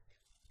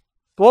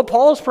 But what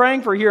Paul's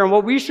praying for here, and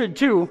what we should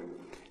too,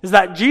 is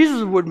that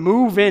Jesus would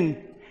move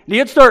in. And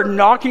he'd start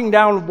knocking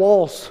down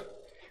walls.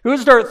 He would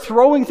start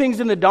throwing things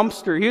in the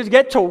dumpster. He would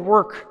get to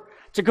work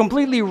to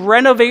completely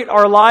renovate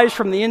our lives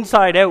from the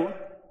inside out.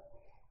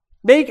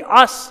 Make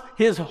us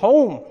his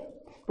home,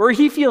 where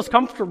he feels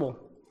comfortable.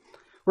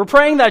 We're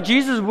praying that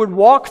Jesus would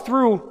walk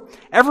through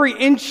every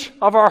inch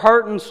of our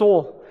heart and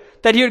soul,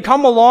 that he would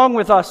come along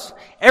with us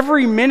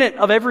every minute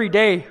of every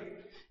day,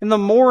 in the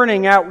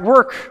morning, at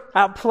work,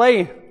 at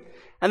play,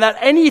 and that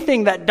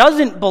anything that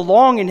doesn't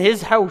belong in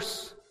his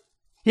house,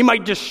 he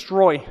might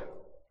destroy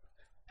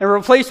and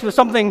replace with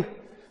something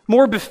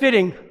more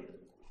befitting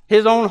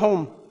his own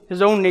home,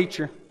 his own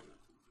nature.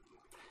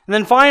 And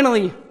then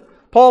finally,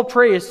 Paul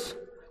prays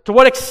to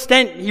what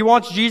extent he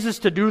wants Jesus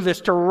to do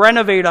this, to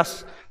renovate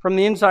us from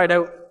the inside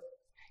out.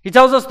 He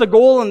tells us the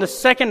goal in the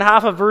second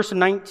half of verse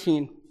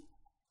 19,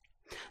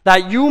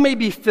 that you may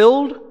be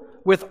filled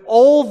with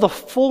all the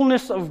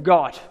fullness of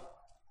God.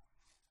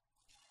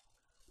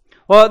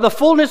 Well, the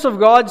fullness of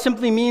God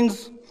simply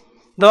means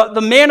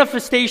the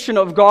manifestation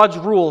of God's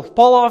rule.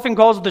 Paul often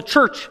calls the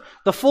church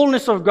the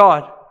fullness of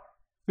God,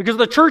 because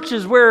the church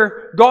is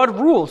where God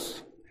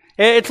rules.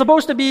 It's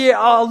supposed to be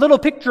a little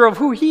picture of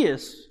who he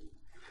is.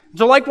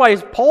 So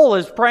likewise, Paul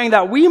is praying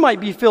that we might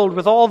be filled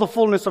with all the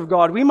fullness of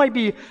God. We might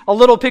be a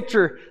little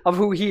picture of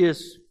who he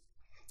is.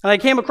 And I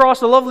came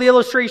across a lovely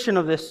illustration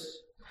of this.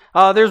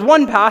 There's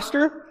one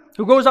pastor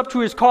who goes up to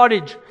his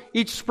cottage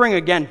each spring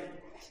again,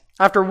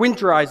 after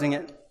winterizing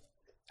it.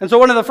 And so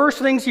one of the first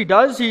things he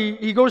does,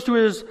 he goes to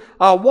his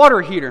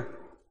water heater.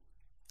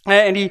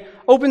 And he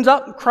opens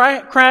up,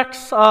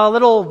 cracks a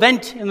little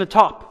vent in the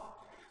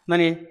top. And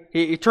then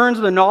he turns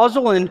the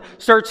nozzle and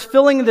starts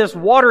filling this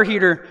water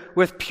heater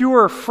with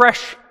pure,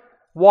 fresh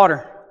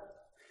water.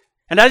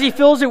 And as he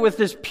fills it with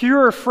this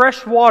pure,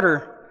 fresh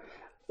water,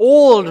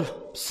 old,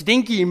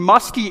 stinky,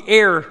 musty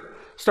air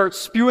starts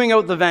spewing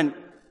out the vent.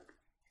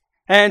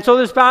 And so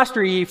this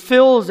pastor, he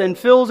fills and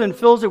fills and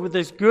fills it with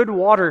this good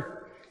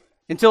water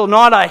until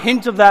not a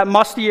hint of that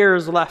musty air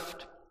is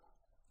left.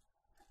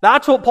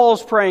 That's what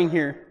Paul's praying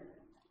here.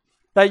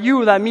 That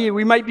you, that me,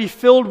 we might be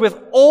filled with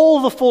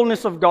all the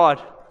fullness of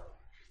God.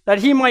 That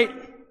he might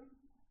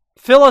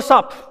fill us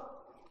up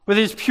with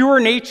his pure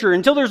nature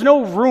until there's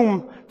no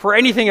room for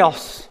anything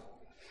else.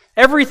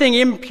 Everything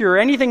impure,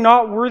 anything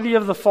not worthy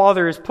of the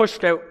Father is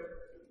pushed out.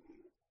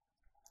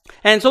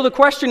 And so the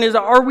question is,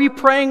 are we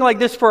praying like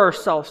this for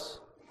ourselves?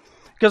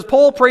 Because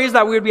Paul prays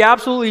that we would be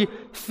absolutely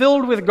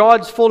filled with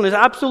God's fullness,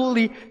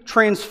 absolutely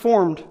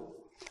transformed.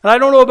 And I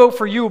don't know about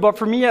for you, but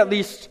for me at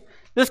least,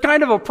 this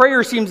kind of a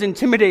prayer seems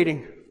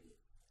intimidating.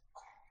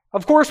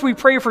 Of course, we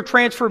pray for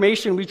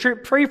transformation, we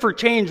pray for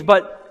change,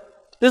 but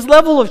this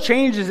level of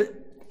change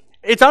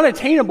it's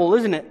unattainable,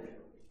 isn't it?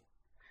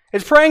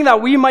 It's praying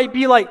that we might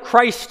be like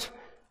Christ,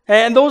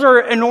 and those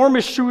are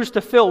enormous shoes to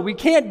fill. We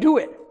can't do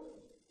it.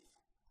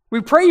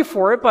 We pray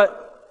for it,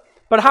 but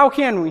how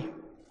can we?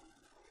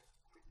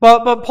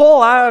 But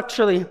Paul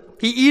actually,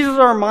 he eases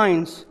our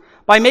minds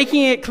by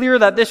making it clear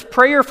that this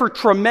prayer for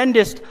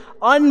tremendous,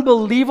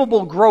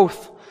 unbelievable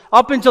growth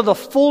up into the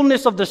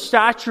fullness of the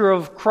stature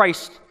of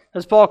Christ,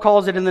 as Paul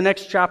calls it in the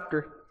next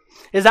chapter,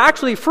 is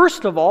actually,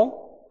 first of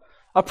all,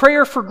 a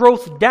prayer for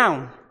growth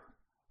down.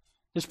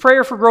 This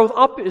prayer for growth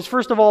up is,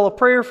 first of all, a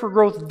prayer for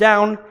growth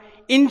down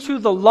into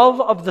the love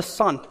of the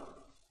Son.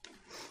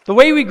 The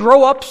way we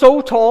grow up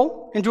so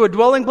tall into a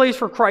dwelling place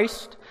for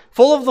Christ,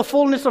 full of the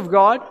fullness of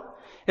God,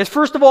 is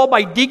first of all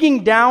by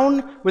digging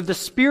down with the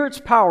Spirit's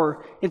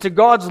power into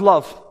God's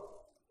love.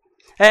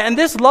 And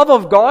this love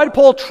of God,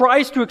 Paul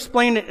tries to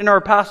explain it in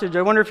our passage.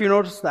 I wonder if you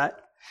noticed that.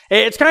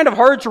 It's kind of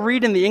hard to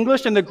read in the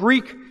English. In the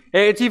Greek,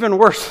 it's even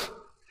worse.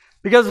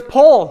 Because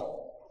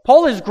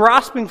Paul is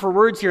grasping for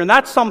words here, and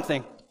that's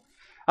something.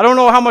 I don't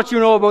know how much you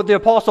know about the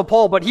Apostle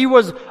Paul, but he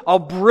was a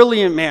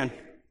brilliant man.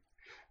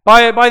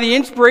 By the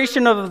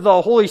inspiration of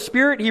the Holy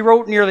Spirit, he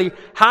wrote nearly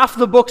half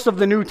the books of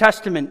the New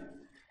Testament.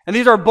 And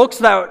these are books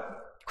that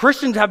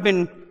Christians have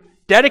been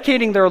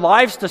dedicating their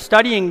lives to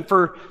studying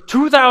for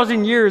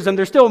 2,000 years, and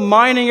they're still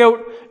mining out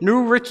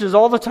new riches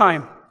all the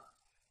time.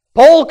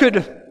 Paul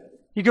could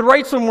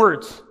write some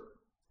words.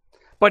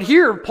 But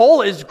here,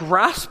 Paul is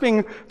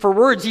grasping for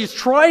words. He's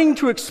trying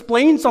to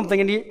explain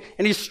something,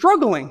 and he's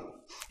struggling.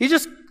 He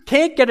just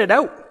can't get it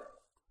out.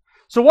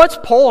 So what's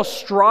Paul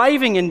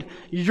striving and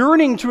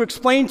yearning to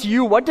explain to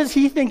you? What does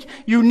he think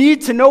you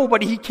need to know,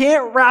 but he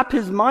can't wrap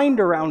his mind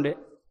around it?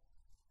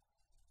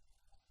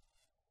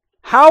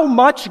 How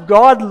much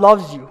God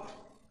loves you.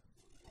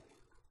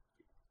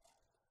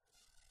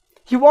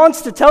 He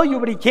wants to tell you,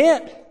 but he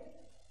can't.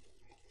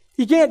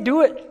 He can't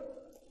do it.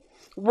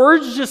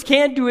 Words just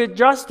can't do it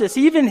justice.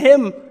 Even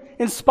him,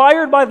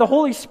 inspired by the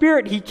Holy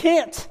Spirit, he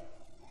can't.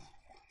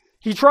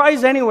 He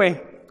tries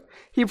anyway.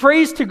 He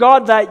prays to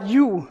God that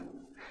you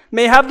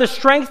may have the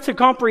strength to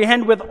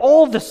comprehend with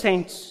all the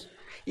saints,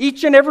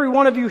 each and every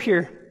one of you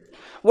here,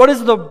 what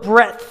is the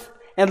breadth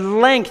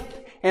and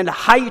length and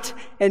height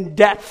and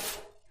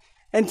depth,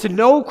 and to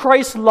know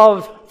Christ's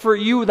love for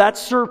you that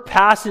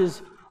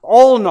surpasses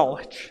all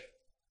knowledge.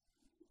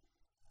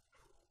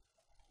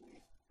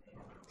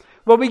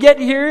 What we get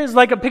here is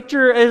like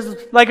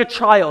a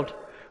child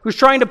who's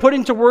trying to put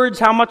into words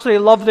how much they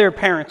love their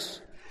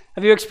parents.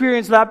 Have you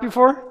experienced that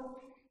before?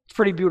 It's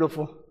pretty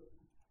beautiful.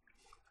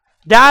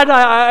 Dad,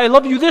 I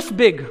love you this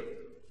big.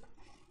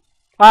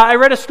 I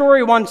read a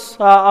story once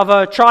of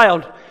a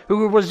child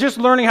who was just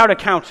learning how to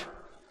count.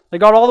 They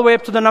got all the way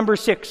up to the number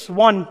 6.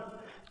 1,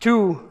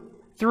 2,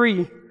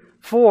 3,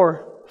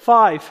 4,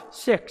 5,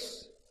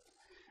 6.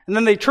 And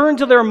then they turned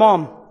to their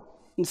mom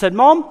and said,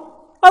 "Mom,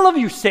 I love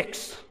you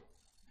 6.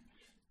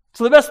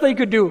 So the best they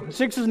could do.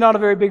 6 is not a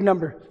very big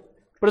number,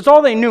 but it's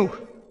all they knew.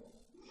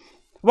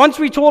 Once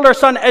we told our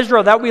son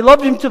Ezra that we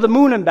loved him to the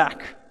moon and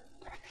back.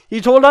 He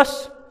told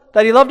us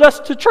that he loved us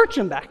to church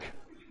and back.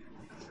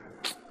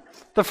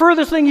 The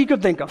furthest thing he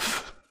could think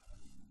of.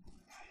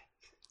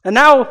 And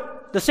now,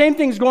 the same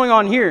thing's going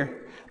on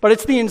here, but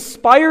it's the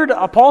inspired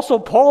Apostle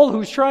Paul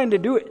who's trying to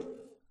do it.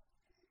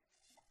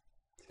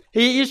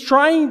 He is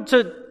trying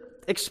to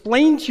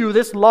explain to you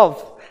this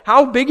love,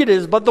 how big it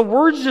is, but the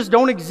words just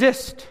don't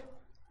exist.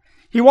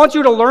 He wants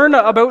you to learn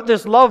about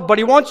this love, but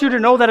he wants you to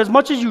know that as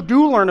much as you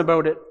do learn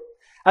about it,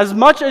 as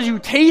much as you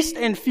taste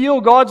and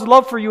feel God's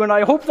love for you, and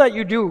I hope that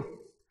you do,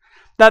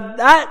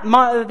 that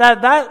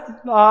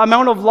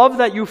amount of love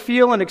that you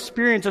feel and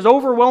experience, as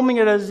overwhelming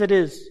as it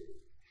is,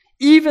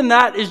 even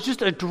that is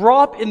just a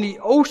drop in the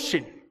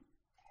ocean.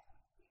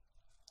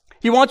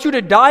 He wants you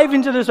to dive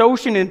into this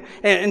ocean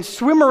and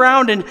swim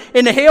around and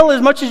inhale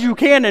as much as you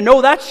can and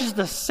know that's just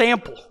a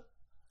sample.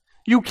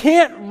 You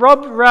can't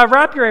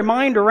wrap your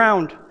mind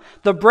around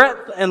the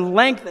breadth and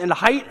length and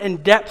height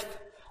and depth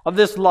of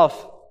this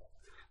love.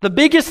 The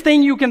biggest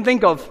thing you can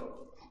think of,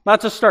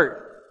 that's a start.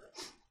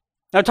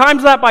 Now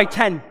times that by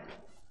 10.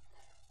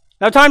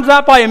 Now times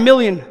that by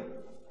 1,000,000.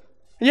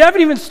 And you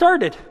haven't even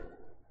started.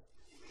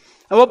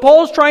 And what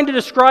Paul's trying to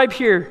describe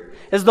here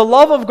is the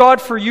love of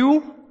God for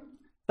you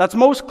that's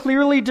most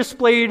clearly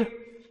displayed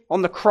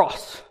on the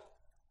cross.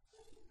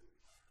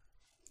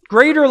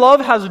 Greater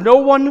love has no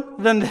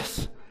one than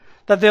this,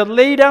 that they'll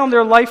lay down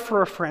their life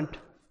for a friend.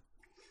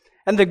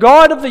 And the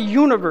God of the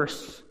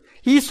universe,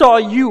 He saw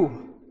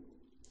you.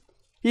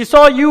 He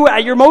saw you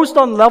at your most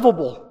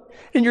unlovable,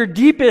 in your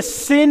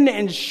deepest sin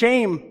and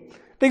shame,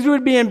 things we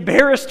would be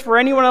embarrassed for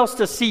anyone else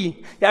to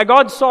see. Yeah,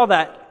 God saw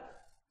that.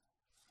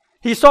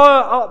 He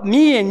saw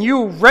me and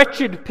you,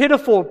 wretched,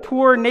 pitiful,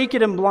 poor,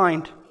 naked, and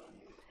blind.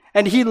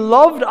 And He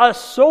loved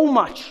us so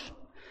much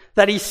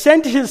that He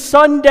sent His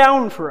Son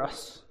down for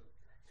us.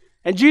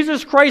 And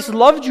Jesus Christ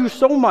loved you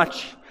so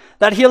much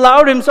that He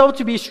allowed Himself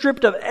to be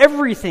stripped of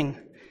everything,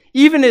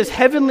 even His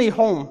heavenly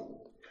home,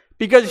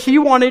 because He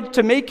wanted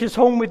to make His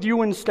home with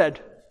you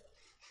instead.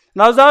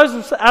 And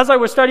as I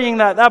was studying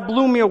that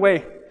blew me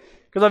away,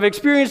 because I've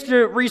experienced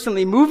it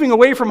recently. Moving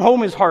away from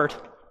home is hard.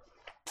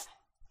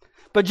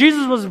 But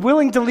Jesus was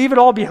willing to leave it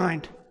all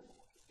behind,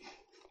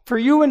 for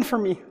you and for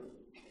me,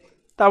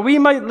 that we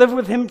might live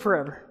with Him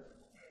forever.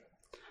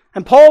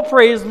 And Paul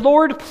prays,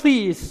 Lord,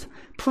 please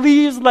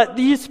let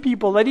these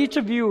people, let each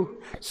of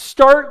you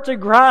start to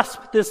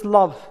grasp this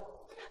love,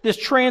 this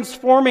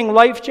transforming,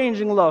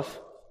 life-changing love.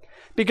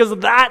 Because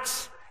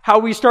that's how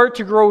we start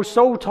to grow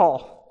so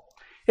tall,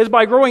 is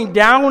by growing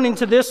down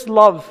into this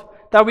love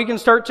that we can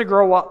start to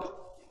grow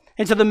up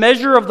into the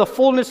measure of the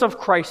fullness of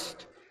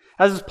Christ.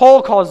 As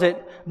Paul calls it,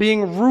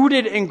 being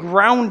rooted and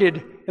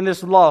grounded in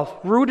this love.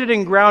 Rooted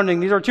and grounding.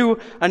 These are two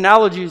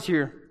analogies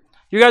here.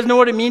 You guys know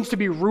what it means to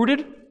be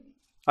rooted?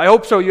 I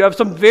hope so. You have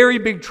some very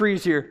big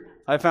trees here,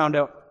 I found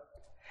out.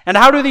 And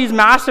how do these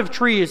massive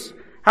trees,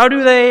 how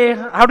do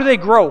they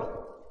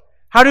grow?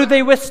 How do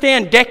they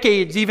withstand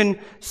decades, even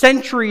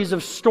centuries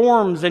of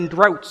storms and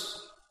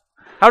droughts?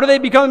 How do they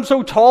become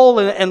so tall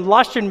and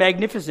lush and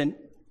magnificent?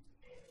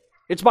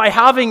 It's by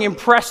having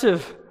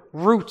impressive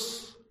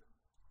roots.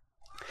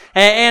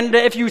 And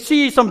if you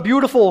see some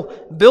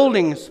beautiful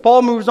buildings,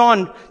 Paul moves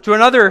on to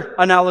another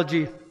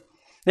analogy.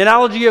 The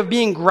analogy of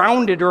being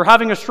grounded or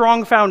having a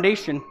strong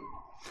foundation.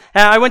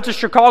 And I went to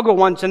Chicago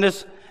once and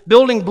this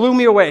building blew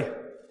me away.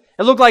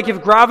 It looked like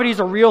if gravity is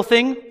a real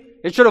thing,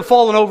 it should have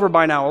fallen over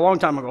by now, a long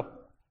time ago.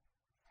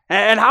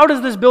 And how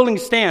does this building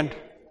stand?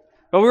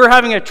 Well, we were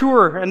having a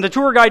tour, and the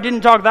tour guide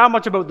didn't talk that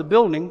much about the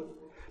building,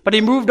 but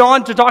he moved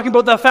on to talking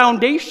about the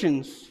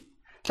foundations.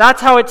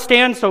 That's how it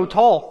stands so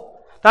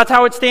tall. That's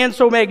how it stands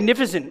so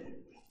magnificent.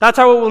 That's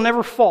how it will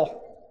never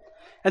fall.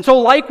 And so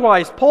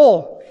likewise,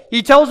 Paul,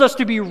 he tells us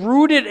to be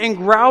rooted and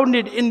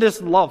grounded in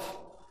this love.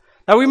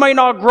 That we might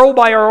not grow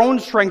by our own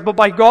strength, but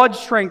by God's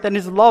strength and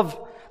His love,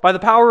 by the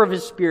power of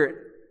His Spirit.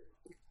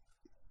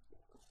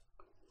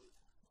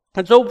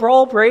 And so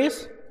Paul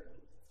prays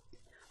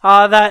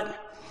that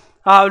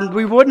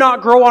we would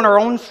not grow on our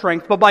own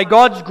strength, but by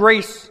God's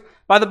grace,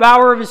 by the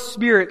power of His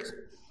Spirit,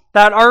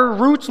 that our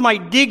roots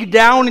might dig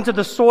down into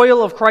the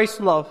soil of Christ's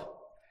love.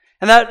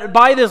 And that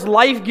by this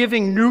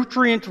life-giving,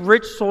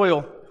 nutrient-rich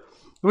soil,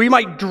 we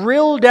might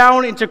drill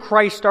down into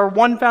Christ, our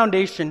one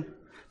foundation,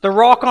 the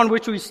rock on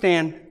which we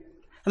stand,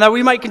 and that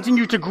we might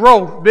continue to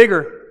grow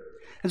bigger.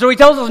 And so he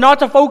tells us not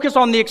to focus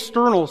on the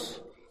externals,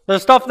 the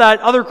stuff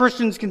that other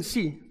Christians can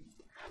see,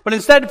 but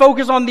instead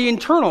focus on the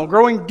internal,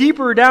 growing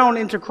deeper down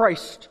into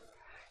Christ.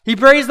 He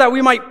prays that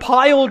we might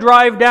pile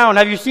drive down.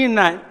 Have you seen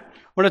that?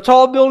 When a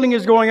tall building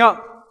is going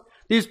up,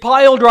 these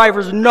pile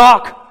drivers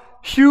knock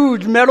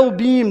huge metal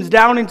beams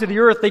down into the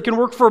earth. They can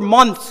work for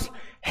months,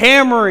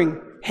 hammering.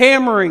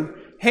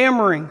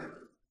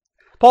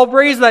 Paul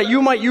prays that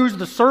you might use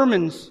the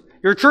sermons,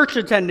 your church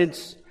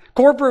attendance,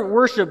 corporate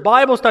worship,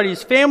 Bible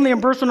studies, family and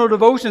personal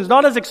devotions,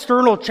 not as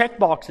external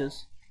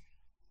checkboxes,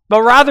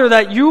 but rather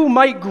that you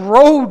might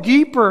grow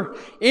deeper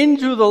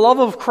into the love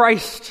of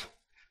Christ,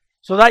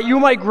 so that you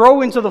might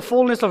grow into the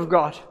fullness of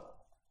God.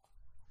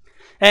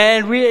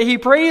 And he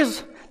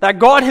prays that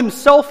God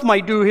Himself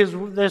might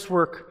do this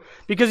work,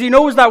 because He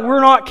knows that we're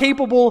not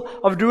capable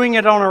of doing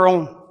it on our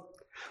own.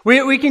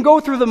 We can go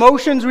through the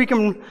motions, we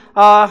can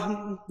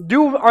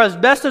do as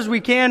best as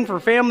we can for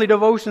family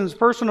devotions,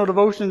 personal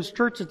devotions,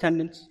 church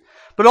attendance.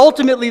 But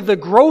ultimately, the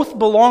growth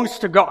belongs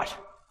to God.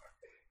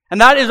 And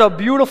that is a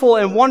beautiful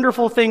and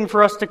wonderful thing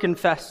for us to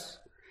confess.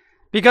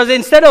 Because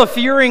instead of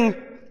fearing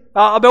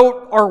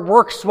about our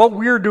works, what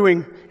we're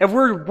doing, if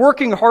we're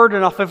working hard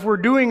enough, if we're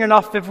doing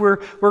enough, if we're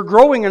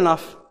growing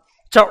enough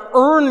to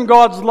earn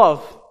God's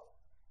love,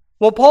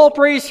 what Paul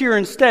prays here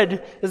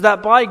instead is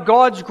that by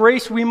God's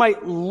grace we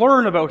might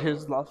learn about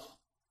His love.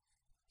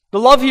 The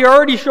love He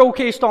already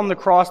showcased on the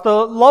cross, the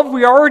love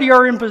we already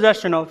are in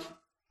possession of.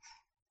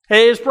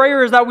 His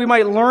prayer is that we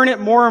might learn it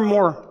more and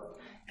more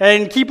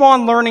and keep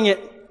on learning it,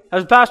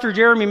 as Pastor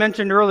Jeremy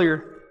mentioned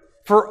earlier,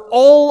 for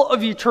all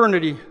of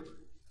eternity.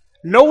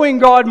 Knowing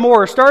God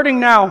more,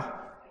 starting now,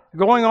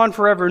 going on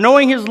forever.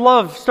 Knowing His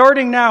love,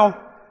 starting now,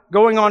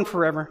 going on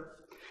forever.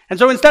 And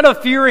so instead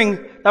of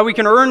fearing that we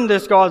can earn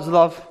this God's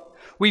love,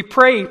 we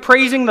pray,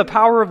 praising the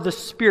power of the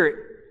Spirit.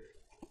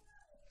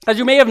 As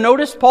you may have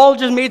noticed, Paul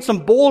just made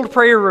some bold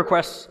prayer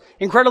requests.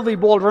 Incredibly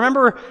bold.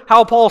 Remember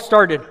how Paul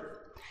started.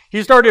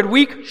 He started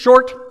weak,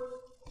 short.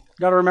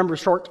 Got to remember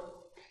short.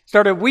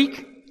 Started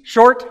weak,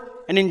 short,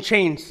 and in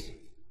chains.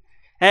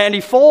 And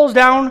he falls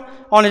down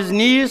on his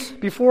knees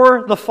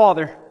before the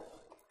Father.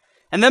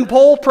 And then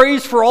Paul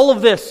prays for all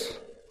of this.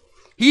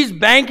 He's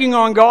banking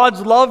on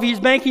God's love. He's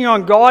banking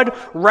on God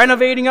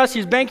renovating us.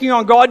 He's banking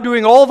on God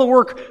doing all the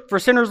work for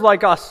sinners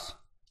like us.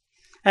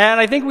 And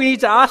I think we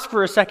need to ask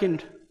for a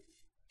second.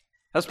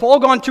 Has Paul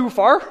gone too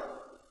far?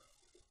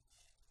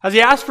 Has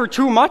he asked for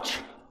too much?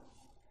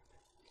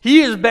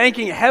 He is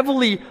banking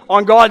heavily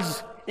on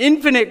God's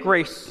infinite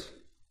grace.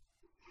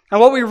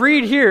 And what we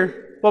read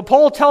here, what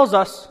Paul tells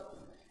us,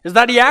 is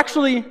that he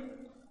actually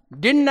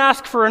didn't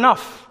ask for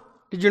enough.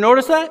 Did you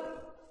notice that?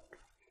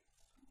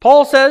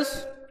 Paul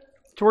says,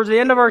 towards the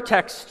end of our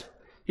text,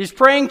 he's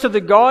praying to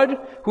the God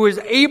who is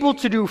able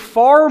to do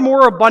far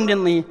more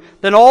abundantly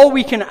than all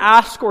we can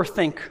ask or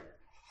think.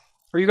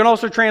 Or you can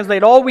also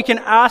translate, all we can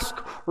ask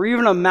or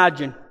even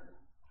imagine.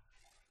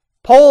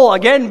 Paul,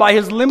 again, by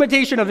his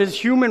limitation of his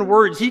human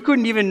words, he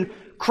couldn't even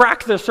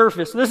crack the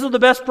surface. This is the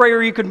best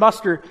prayer he could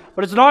muster,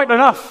 but it's not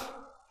enough.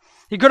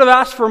 He could have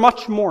asked for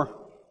much more.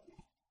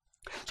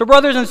 So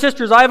brothers and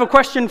sisters, I have a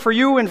question for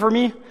you and for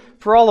me,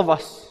 for all of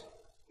us.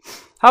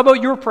 How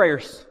about your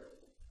prayers?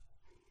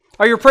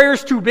 Are your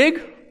prayers too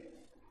big?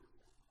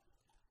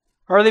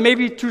 Or are they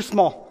maybe too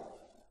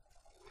small?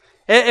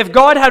 If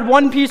God had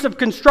one piece of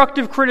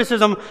constructive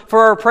criticism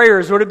for our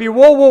prayers, would it be,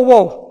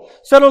 whoa,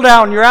 settle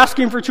down, you're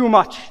asking for too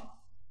much?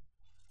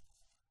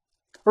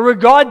 Or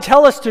would God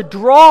tell us to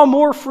draw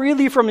more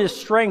freely from His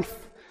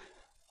strength?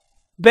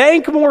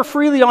 Bank more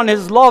freely on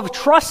His love,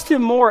 trust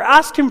Him more,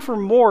 ask Him for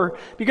more,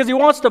 because He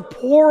wants to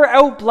pour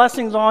out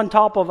blessings on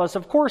top of us.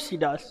 Of course He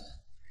does.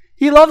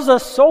 He loves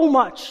us so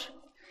much.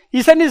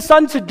 He sent His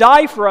Son to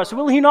die for us.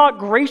 Will He not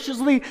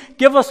graciously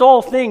give us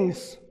all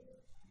things?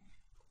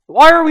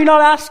 Why are we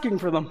not asking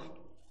for them?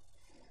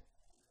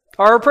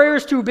 Are our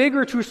prayers too big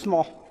or too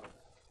small?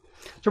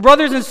 So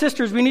brothers and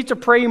sisters, we need to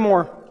pray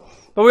more.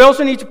 But we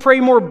also need to pray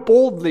more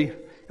boldly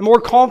and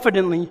more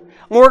confidently,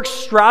 more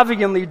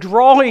extravagantly,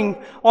 drawing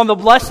on the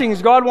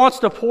blessings God wants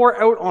to pour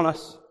out on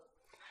us.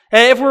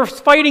 If we're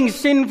fighting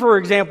sin, for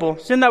example,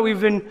 sin that we've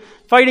been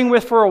fighting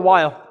with for a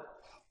while,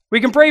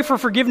 we can pray for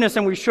forgiveness,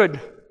 and we should.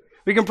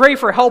 We can pray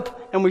for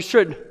help, and we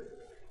should.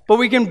 But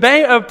we can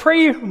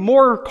pray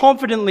more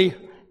confidently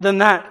than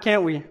that,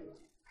 can't we?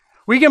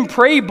 We can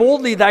pray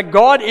boldly that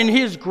God in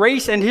His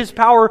grace and His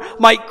power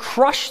might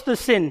crush the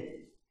sin.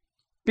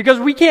 Because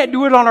we can't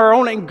do it on our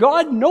own, and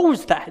God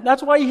knows that.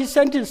 That's why He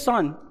sent His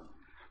Son.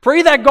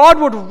 Pray that God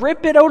would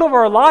rip it out of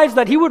our lives,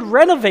 that He would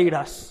renovate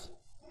us.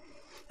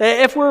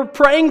 If we're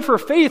praying for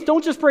faith,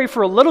 don't just pray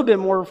for a little bit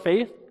more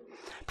faith.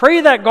 Pray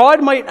that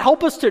God might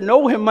help us to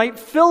know Him, might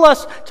fill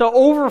us to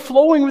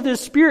overflowing with His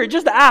Spirit.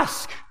 Just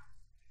ask.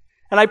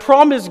 And I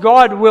promise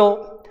God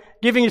will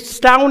give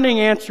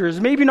astounding answers.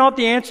 Maybe not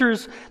the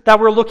answers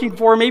that we're looking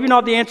for, maybe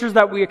not the answers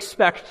that we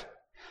expect.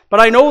 But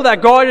I know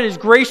that God is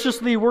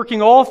graciously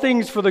working all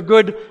things for the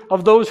good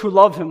of those who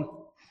love Him.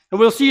 And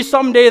we'll see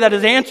someday that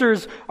His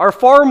answers are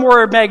far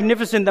more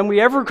magnificent than we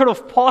ever could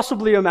have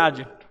possibly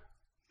imagined.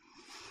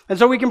 And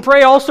so we can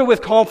pray also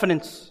with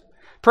confidence,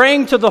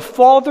 praying to the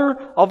Father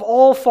of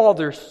all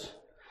fathers,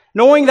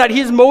 knowing that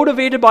He's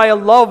motivated by a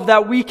love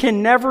that we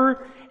can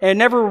never and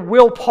never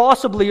will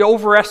possibly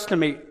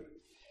overestimate.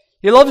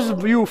 He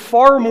loves you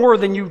far more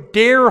than you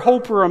dare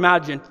hope or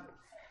imagine.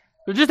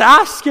 So just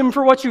ask Him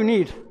for what you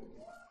need.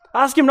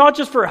 Ask Him not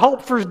just for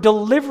help, for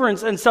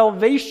deliverance and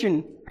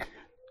salvation.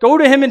 Go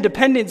to Him in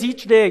dependence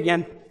each day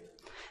again.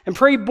 And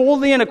pray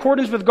boldly in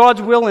accordance with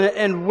God's will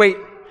and wait,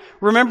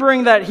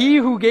 remembering that He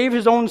who gave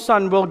His own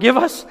Son will give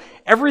us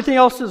everything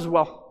else as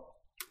well.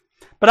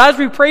 But as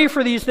we pray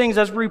for these things,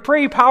 as we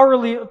pray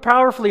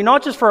powerfully,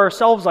 not just for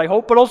ourselves, I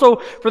hope, but also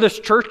for this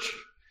church,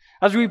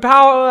 as we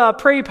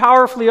pray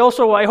powerfully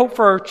also, I hope,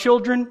 for our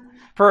children,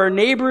 for our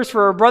neighbors,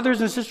 for our brothers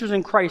and sisters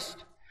in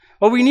Christ,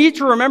 what we need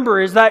to remember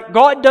is that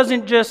God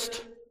doesn't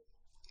just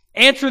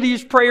answer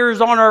these prayers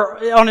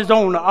on His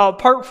own,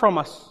 apart from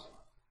us.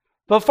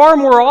 But far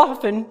more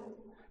often,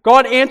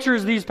 God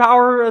answers these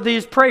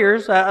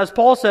prayers, as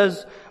Paul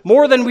says,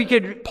 more than we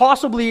could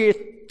possibly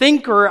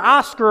think or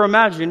ask or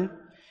imagine.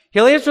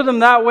 He'll answer them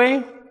that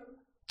way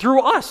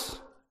through us.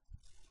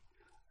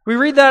 We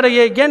read that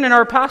again in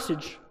our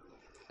passage.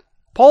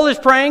 Paul is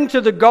praying to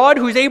the God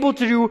who is able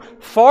to do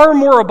far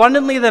more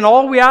abundantly than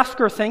all we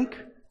ask or think,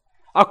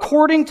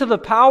 according to the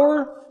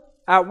power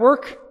at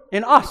work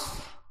in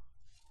us.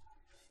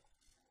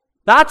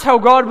 That's how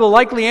God will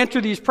likely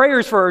answer these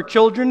prayers for our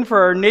children,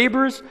 for our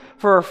neighbors,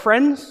 for our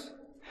friends.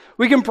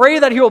 We can pray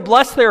that He'll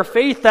bless their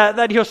faith,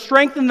 that He'll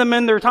strengthen them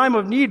in their time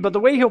of need, but the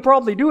way He'll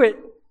probably do it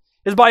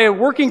is by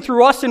working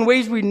through us in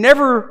ways we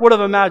never would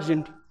have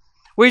imagined,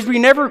 ways we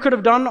never could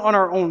have done on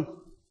our own.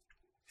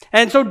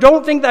 And so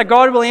don't think that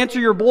God will answer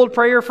your bold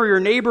prayer for your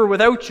neighbor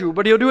without you,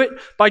 but He'll do it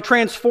by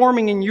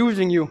transforming and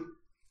using you.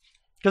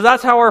 Because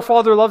that's how our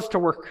Father loves to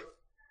work.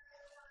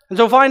 And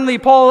so finally,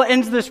 Paul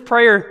ends this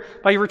prayer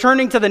by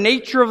returning to the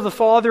nature of the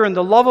Father and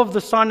the love of the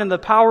Son and the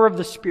power of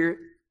the Spirit.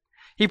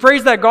 He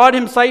prays that God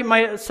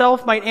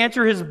Himself might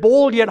answer his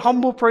bold yet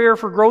humble prayer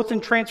for growth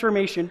and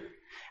transformation.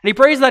 And he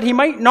prays that He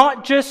might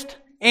not just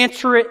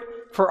answer it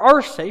for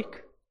our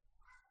sake,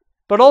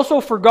 but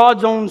also for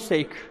God's own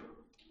sake.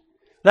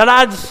 That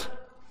adds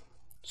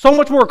so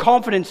much more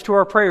confidence to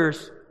our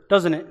prayers,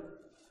 doesn't it?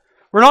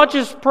 We're not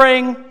just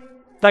praying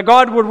that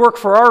God would work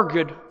for our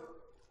good,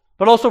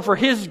 but also for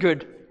His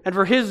good and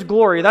for His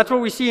glory. That's what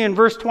we see in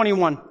verse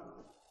 21.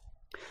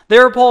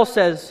 There Paul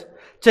says,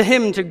 "To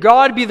Him, to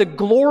God be the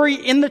glory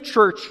in the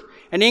church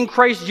and in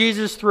Christ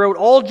Jesus throughout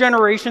all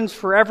generations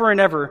forever and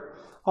ever.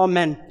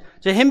 Amen."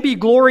 To Him be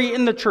glory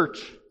in the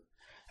church.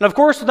 And of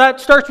course, that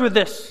starts with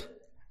this,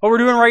 what we're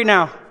doing right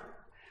now.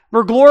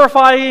 We're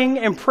glorifying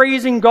and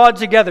praising God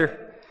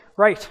together,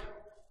 right?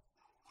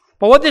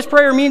 But what this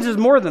prayer means is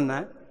more than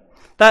that.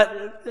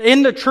 That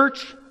in the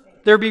church,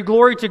 there be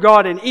glory to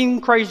God, and in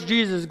Christ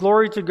Jesus,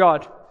 glory to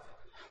God.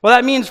 What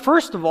that means,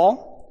 first of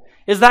all,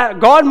 is that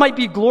God might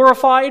be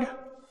glorified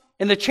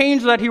in the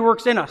change that He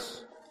works in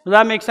us. Does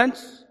that make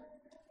sense?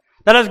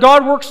 That as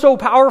God works so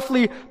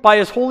powerfully by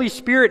His Holy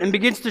Spirit and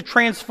begins to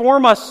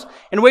transform us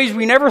in ways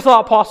we never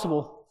thought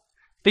possible,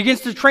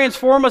 begins to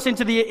transform us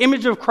into the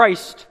image of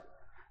Christ,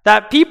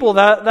 that people,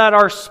 that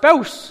our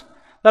spouse,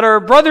 that our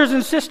brothers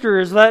and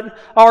sisters, that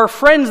our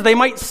friends, they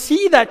might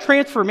see that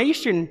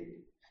transformation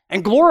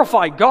and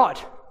glorify God.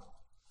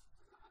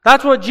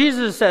 That's what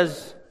Jesus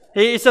says.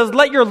 He says,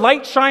 "Let your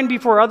light shine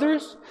before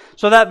others,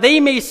 so that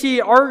they may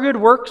see our good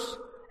works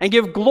and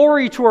give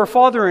glory to our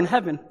Father in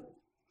heaven."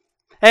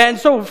 And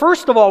so,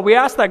 first of all, we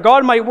ask that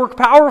God might work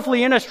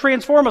powerfully in us,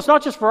 transform us,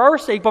 not just for our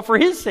sake, but for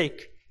His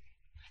sake.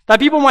 That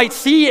people might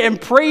see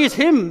and praise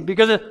Him,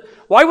 because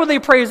why would they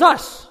praise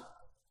us?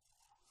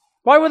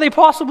 Why would they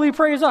possibly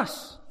praise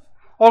us?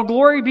 All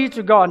glory be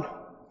to God.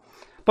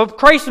 But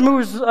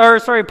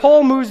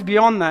Paul moves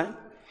beyond that.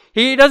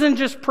 He doesn't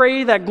just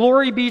pray that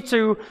glory be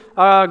to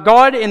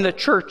God in the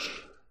church,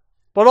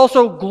 but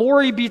also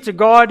glory be to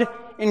God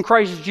in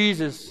Christ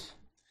Jesus.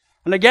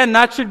 And again,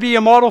 that should be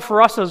a model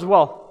for us as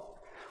well.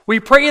 We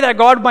pray that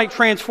God might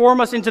transform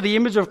us into the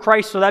image of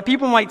Christ so that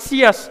people might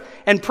see us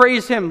and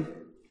praise Him.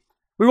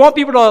 We want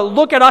people to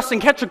look at us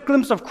and catch a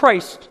glimpse of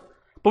Christ,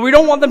 but we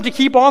don't want them to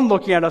keep on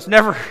looking at us,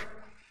 never.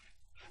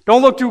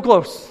 Don't look too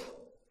close.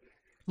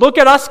 Look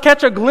at us,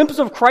 catch a glimpse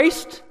of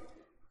Christ,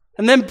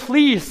 and then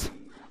please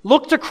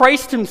look to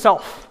Christ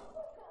Himself.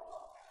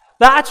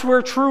 That's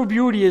where true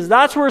beauty is.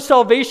 That's where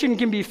salvation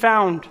can be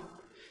found.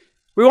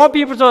 We want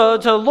people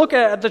to look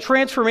at the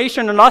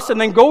transformation in us and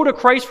then go to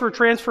Christ for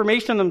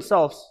transformation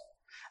themselves.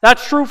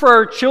 That's true for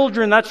our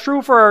children. That's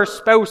true for our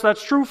spouse.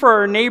 That's true for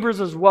our neighbors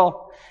as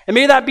well. And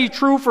may that be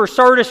true for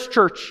Sardis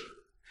Church.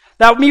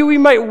 That we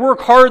might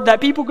work hard,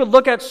 that people could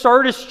look at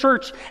Sardis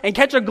Church and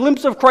catch a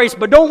glimpse of Christ,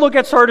 but don't look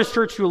at Sardis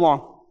Church too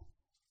long.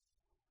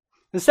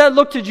 Instead,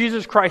 look to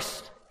Jesus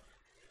Christ.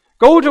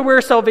 Go to where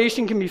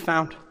salvation can be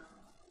found.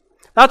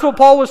 That's what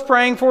Paul was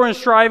praying for and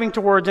striving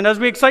towards. And as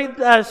we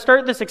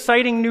start this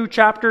exciting new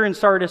chapter in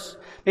Sardis,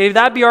 may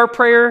that be our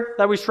prayer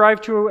that we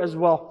strive to as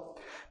well.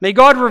 May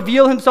God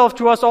reveal Himself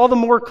to us all the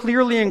more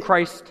clearly in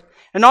Christ,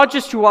 and not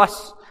just to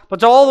us, but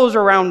to all those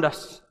around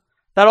us.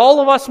 That all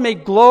of us may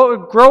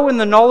grow in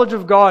the knowledge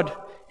of God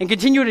and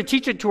continue to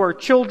teach it to our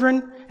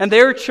children and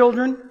their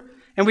children,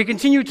 and we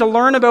continue to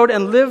learn about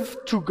and live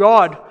to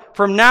God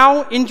from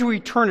now into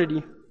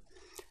eternity.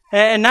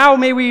 And now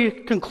may we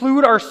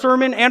conclude our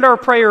sermon and our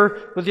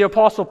prayer with the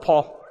Apostle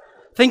Paul,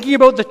 thinking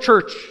about the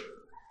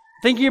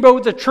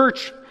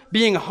church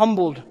being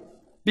humbled,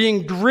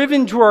 being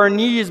driven to our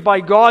knees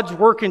by God's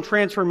work and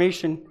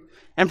transformation,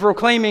 and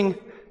proclaiming,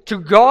 "To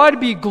God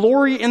be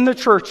glory in the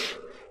church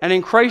and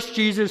in Christ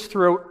Jesus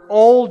throughout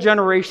all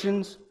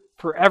generations,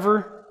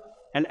 forever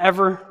and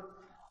ever.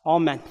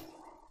 Amen."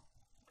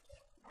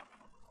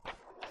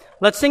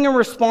 Let's sing in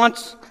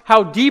response,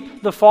 "How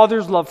Deep the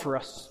Father's Love for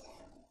Us."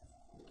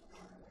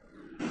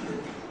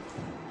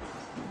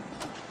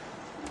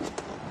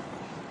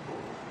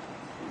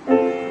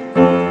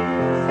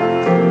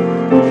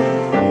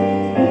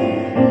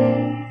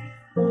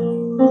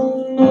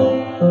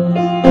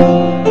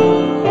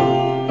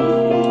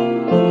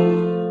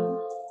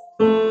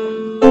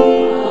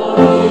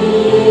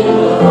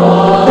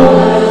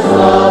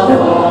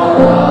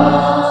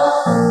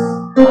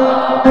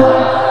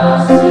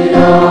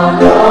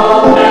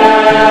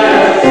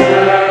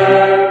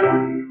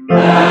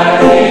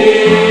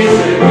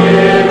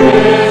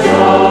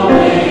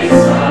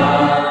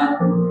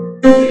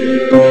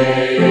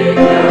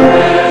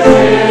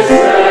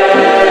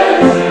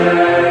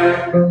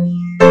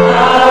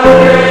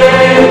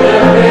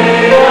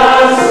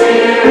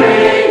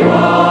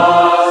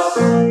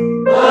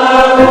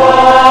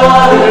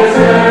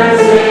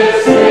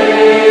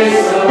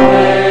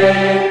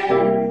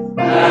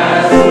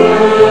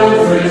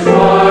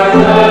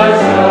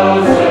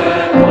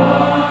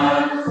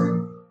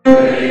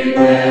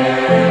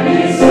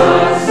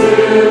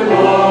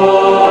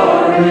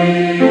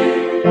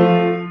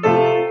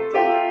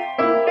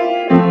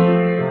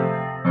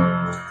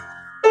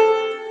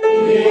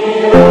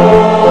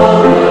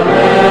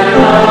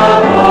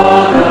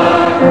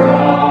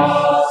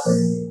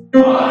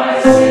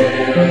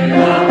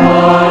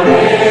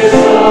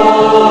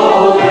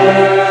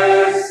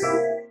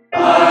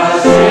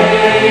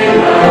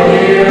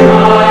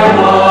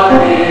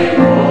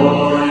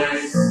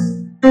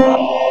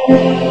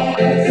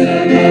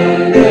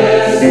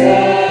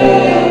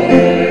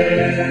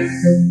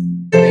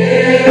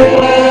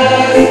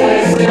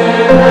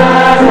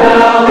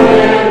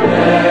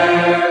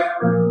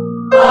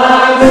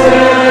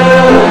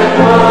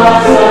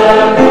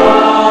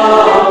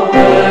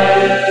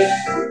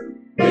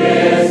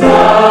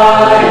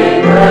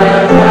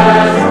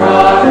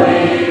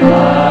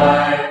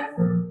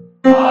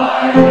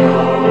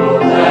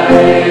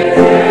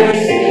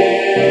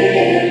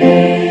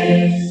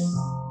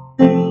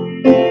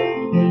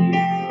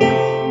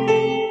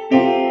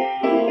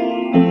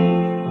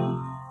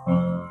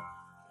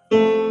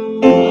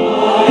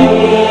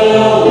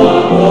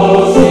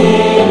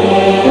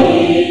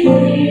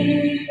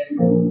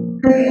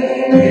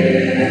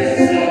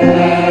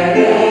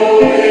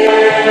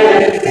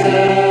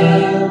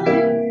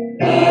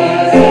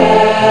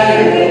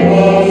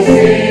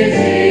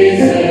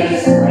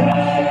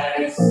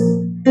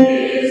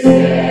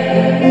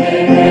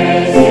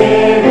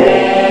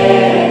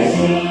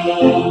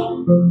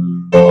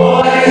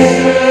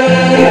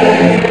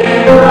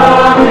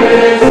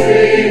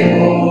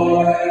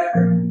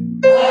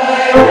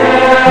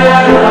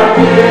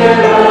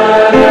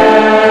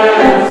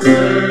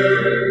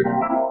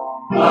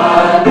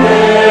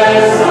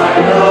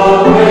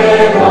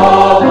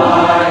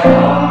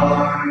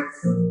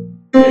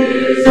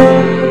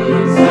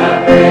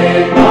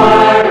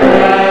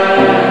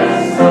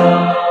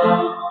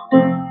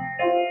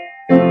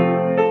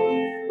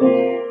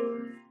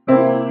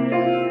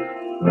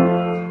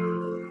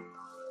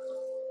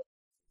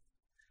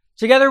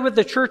 Together with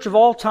the church of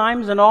all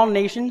times and all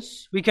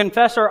nations, we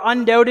confess our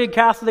undoubted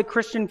Catholic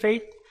Christian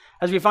faith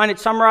as we find it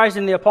summarized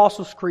in the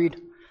Apostles' Creed.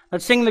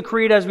 Let's sing the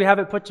Creed as we have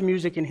it put to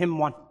music in hymn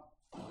 1.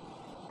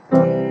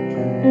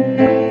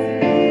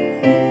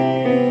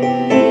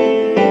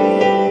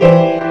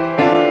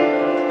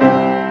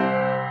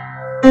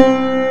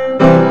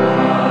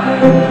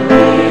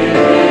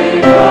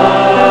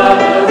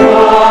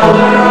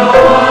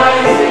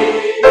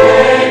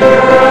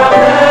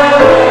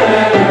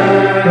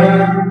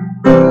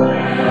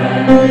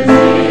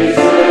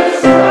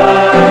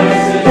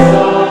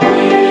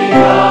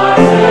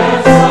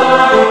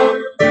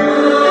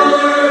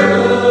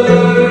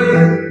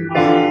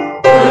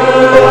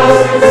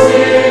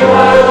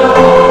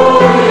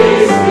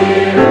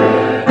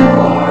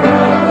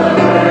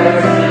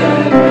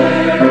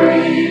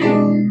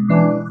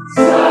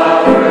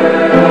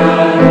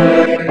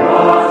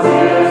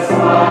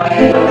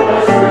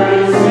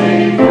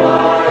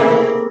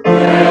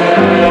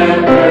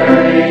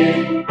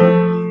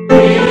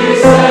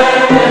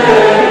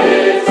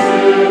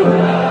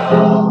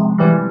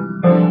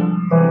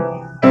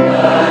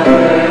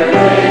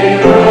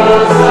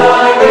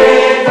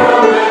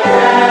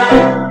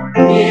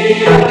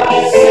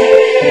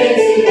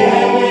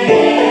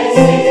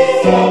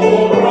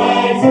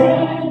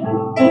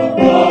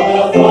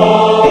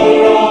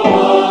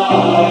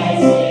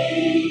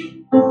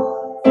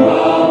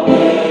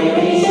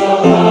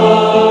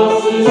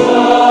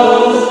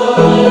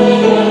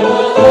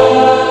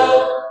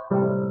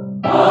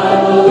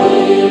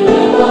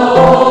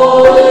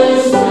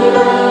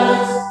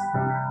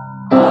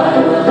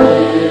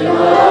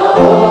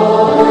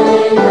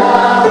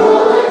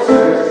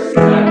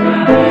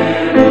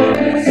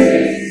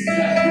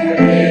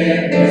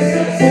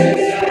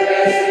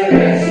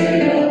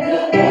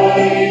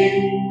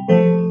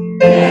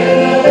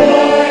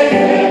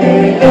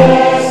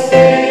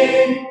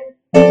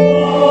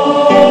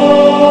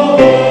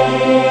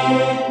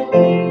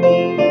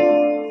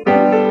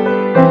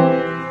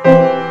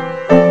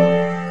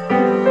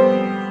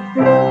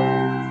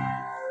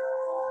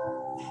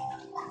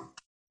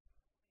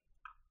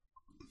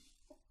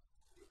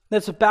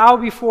 Let's bow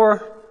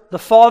before the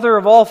Father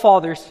of all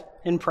fathers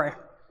in prayer.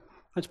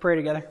 Let's pray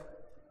together.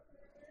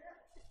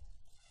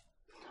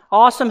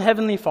 Awesome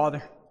Heavenly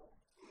Father,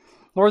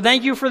 Lord,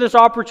 thank you for this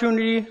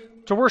opportunity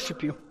to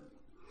worship you.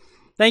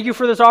 Thank you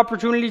for this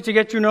opportunity to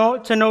get to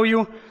know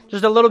you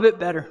just a little bit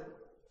better.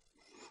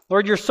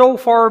 Lord, you're so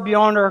far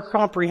beyond our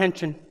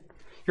comprehension.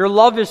 Your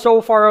love is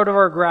so far out of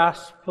our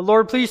grasp. But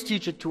Lord, please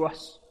teach it to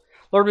us.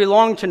 Lord, we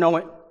long to know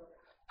it.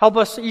 Help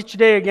us each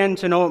day again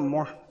to know it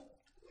more.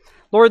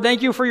 Lord,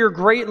 thank you for your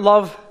great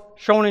love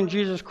shown in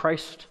Jesus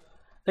Christ.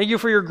 Thank you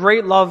for your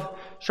great love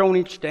shown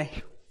each day.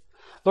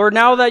 Lord,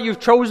 now that you've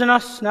chosen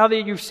us, now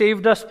that you've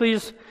saved us,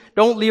 please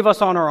don't leave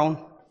us on our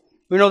own.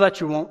 We know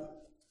that you won't.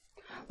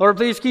 Lord,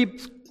 please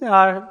keep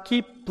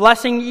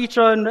blessing each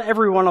and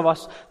every one of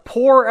us.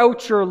 Pour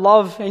out your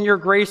love and your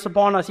grace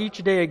upon us each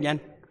day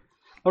again.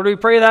 Lord, we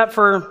pray that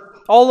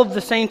for all of the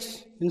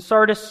saints in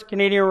Sardis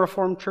Canadian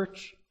Reformed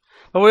Church.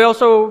 But we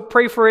also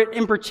pray for it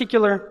in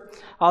particular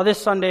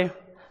this Sunday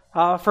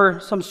for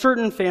some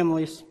certain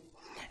families.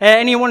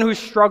 Anyone who's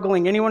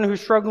struggling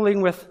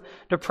with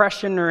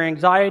depression or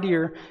anxiety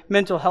or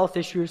mental health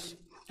issues.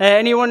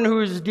 Anyone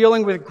who's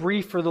dealing with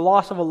grief or the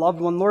loss of a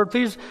loved one, Lord,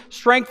 please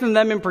strengthen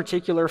them in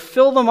particular.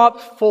 Fill them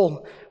up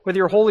full with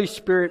your Holy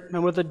Spirit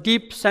and with a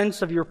deep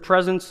sense of your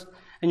presence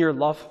and your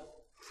love.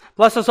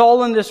 Bless us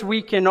all in this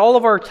week in all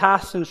of our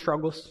tasks and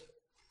struggles.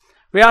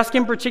 We ask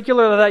in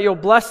particular that you'll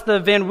bless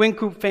the Van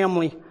Winkoop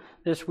family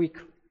this week.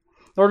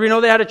 Lord, we know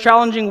they had a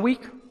challenging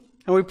week,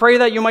 and we pray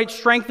that you might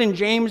strengthen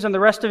James and the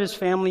rest of his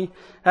family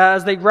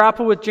as they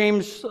grapple with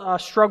James'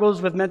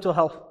 struggles with mental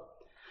health.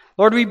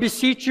 Lord, we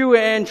beseech you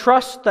and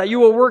trust that you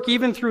will work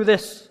even through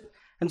this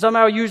and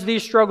somehow use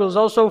these struggles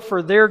also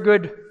for their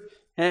good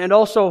and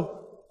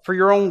also for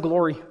your own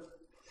glory.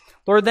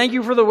 Lord, thank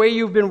you for the way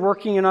you've been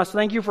working in us.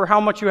 Thank you for how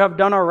much you have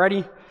done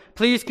already.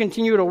 Please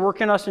continue to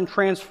work in us and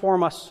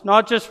transform us,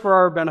 not just for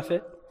our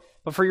benefit,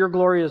 but for your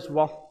glory as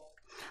well.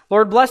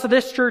 Lord, bless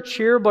this church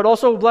here, but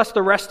also bless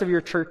the rest of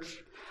your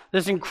church.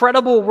 This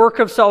incredible work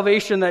of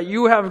salvation that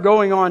you have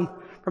going on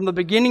from the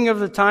beginning of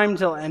the time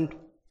till end.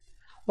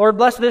 Lord,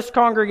 bless this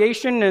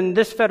congregation and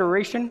this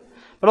federation,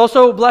 but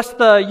also bless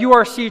the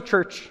URC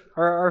church,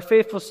 our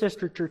faithful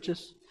sister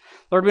churches.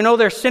 Lord, we know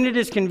their synod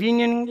is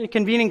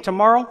convening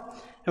tomorrow,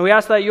 and we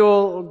ask that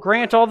you'll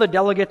grant all the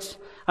delegates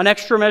an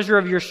extra measure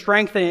of your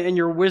strength and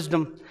your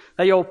wisdom,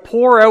 that you'll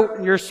pour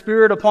out your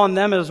Spirit upon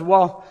them as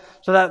well,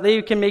 so that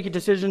they can make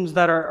decisions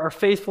that are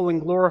faithful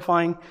and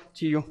glorifying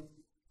to you.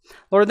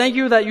 Lord, thank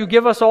you that you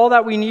give us all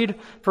that we need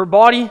for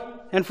body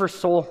and for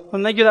soul.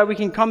 And thank you that we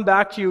can come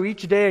back to you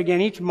each day again,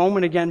 each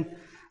moment again,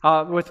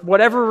 with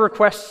whatever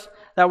requests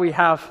that we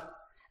have.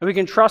 And we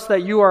can trust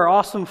that you, our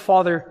awesome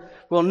Father,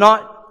 will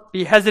not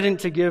be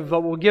hesitant to give,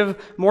 but will give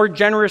more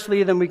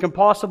generously than we can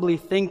possibly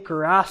think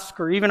or ask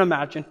or even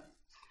imagine.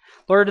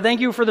 Lord, thank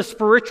you for the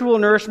spiritual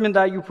nourishment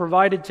that you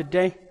provided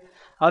today.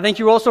 Thank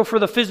you also for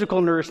the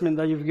physical nourishment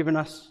that you've given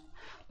us.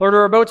 Lord,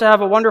 we're about to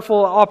have a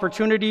wonderful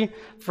opportunity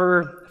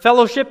for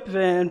fellowship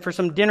and for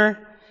some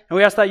dinner, and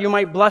we ask that you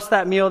might bless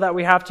that meal that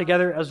we have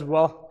together as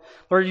well.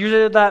 Lord,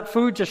 use that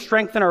food to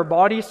strengthen our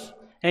bodies,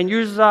 and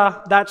use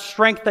that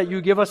strength that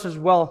you give us as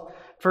well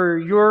for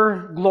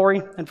your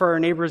glory and for our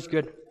neighbor's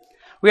good.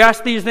 We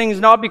ask these things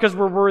not because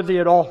we're worthy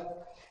at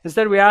all.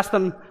 Instead, we ask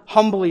them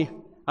humbly,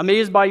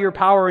 amazed by your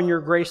power and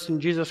your grace in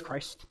Jesus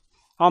Christ.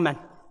 Amen.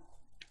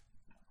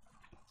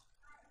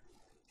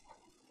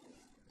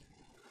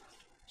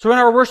 So in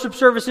our worship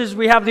services,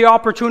 we have the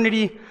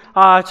opportunity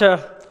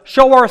to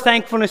show our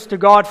thankfulness to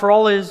God for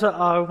all his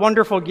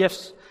wonderful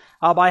gifts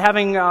by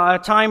having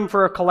time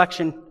for a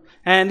collection.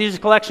 And these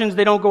collections,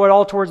 they don't go at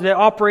all towards the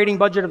operating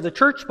budget of the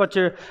church, but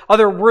to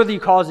other worthy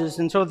causes.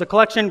 And so the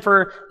collection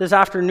for this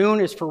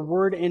afternoon is for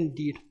Word and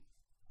Deed.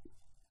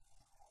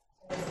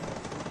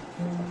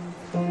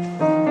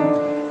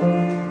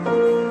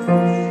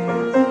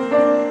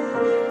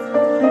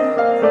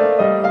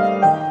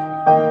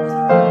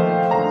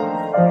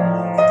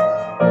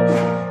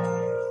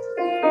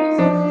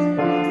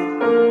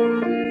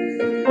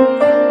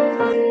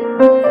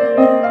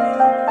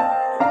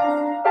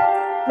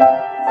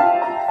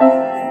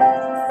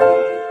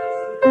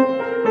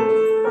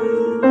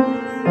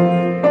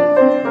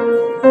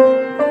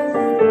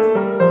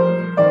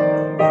 From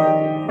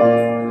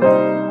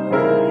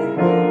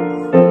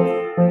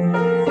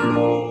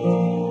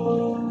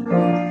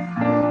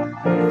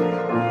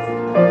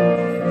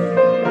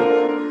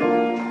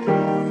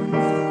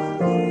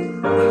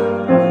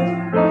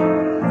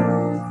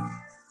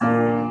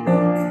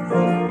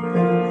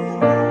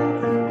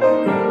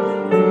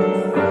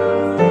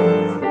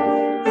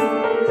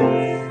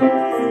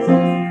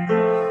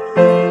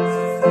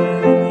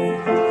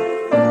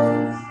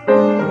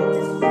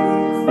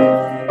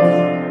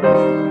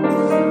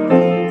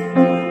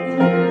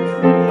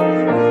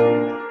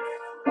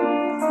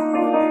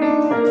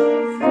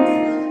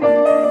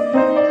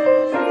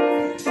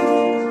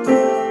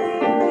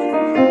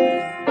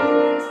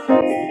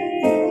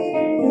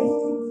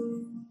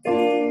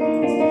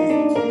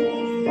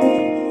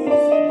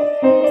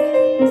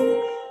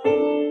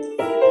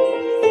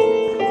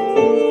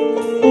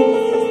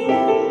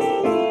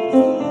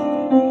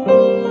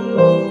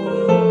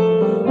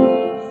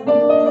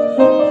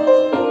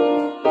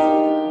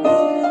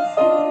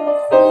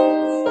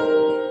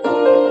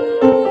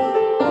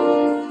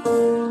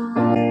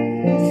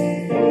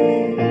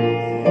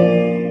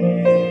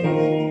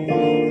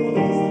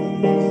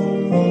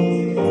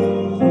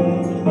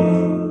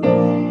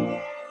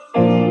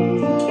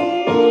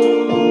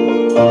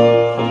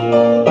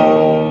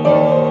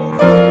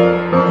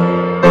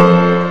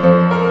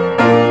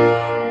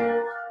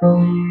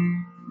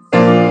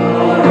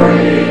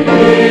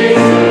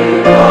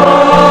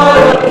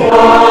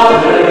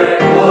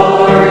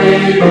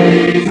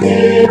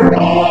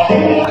all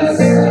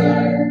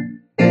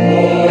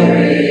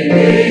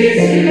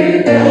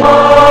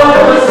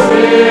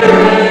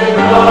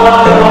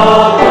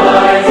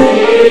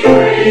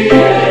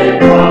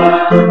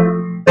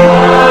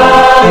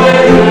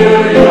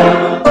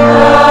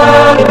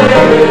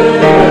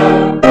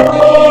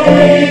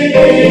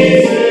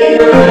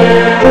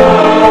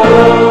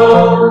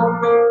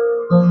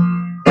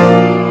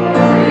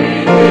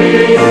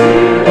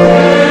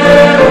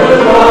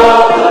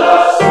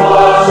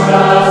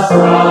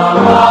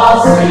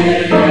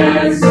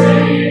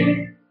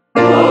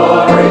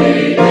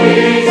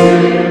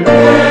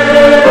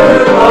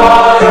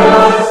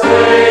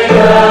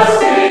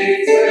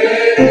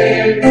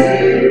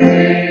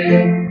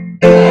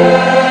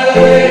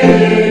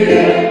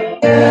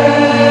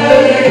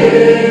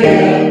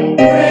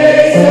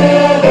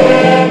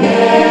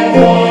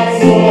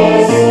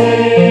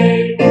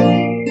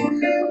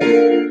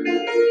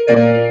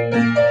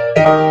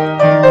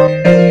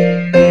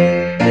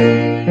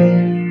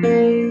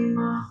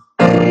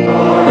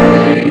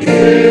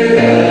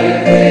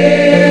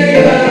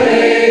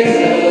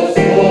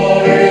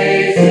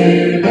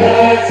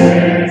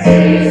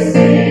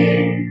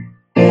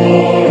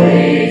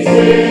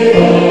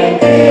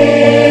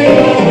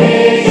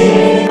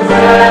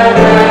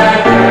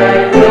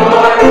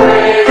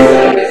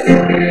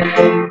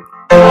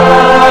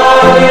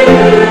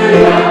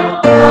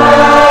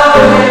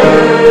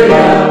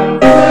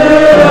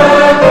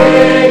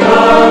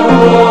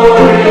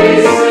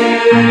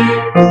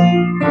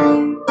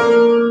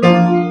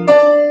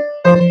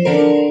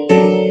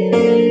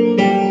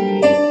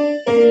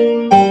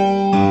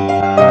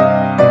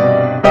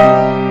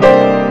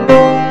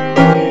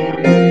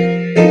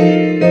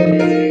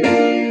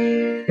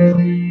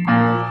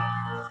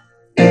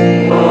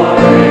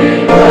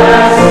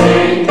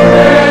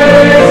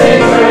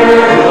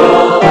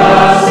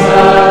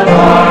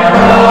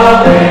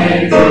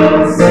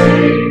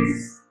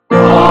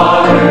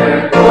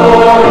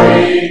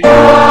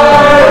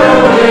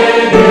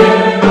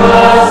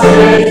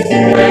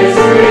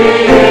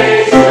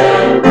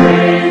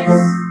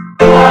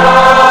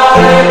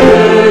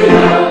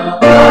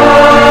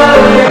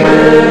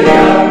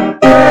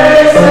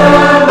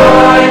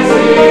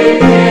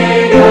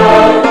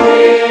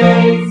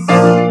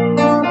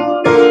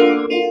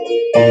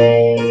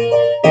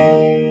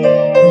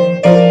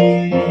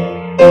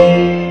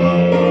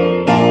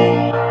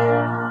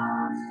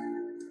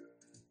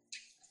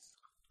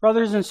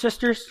brothers and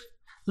sisters,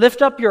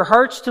 lift up your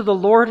hearts to the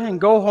Lord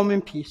and go home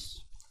in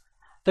peace.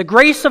 The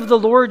grace of the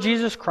Lord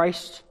Jesus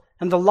Christ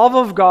and the love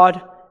of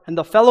God and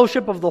the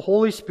fellowship of the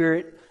Holy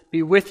Spirit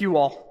be with you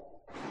all.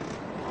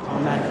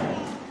 Amen.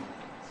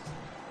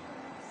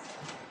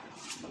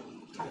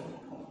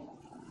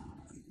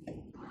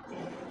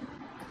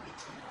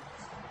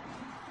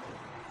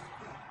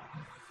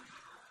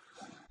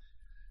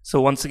 So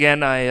once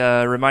again,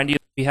 I remind you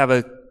that we have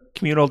a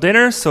communal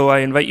dinner, so I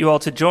invite you all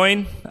to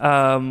join.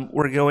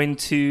 We're going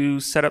to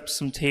set up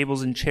some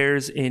tables and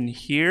chairs in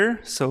here,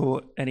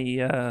 so any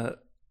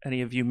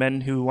of you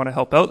men who want to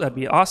help out, that'd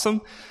be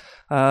awesome.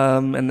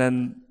 And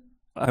then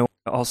I want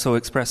to also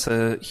express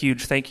a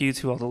huge thank you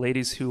to all the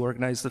ladies who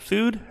organized the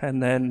food,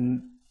 and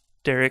then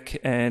Derek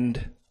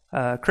and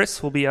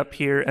Chris will be up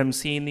here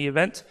emceeing the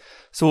event.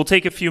 So we'll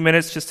take a few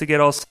minutes just to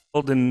get all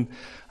settled, and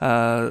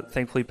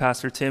thankfully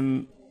Pastor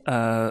Tim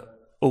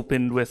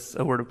opened with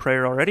a word of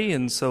prayer already,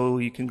 and so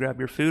you can grab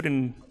your food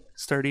and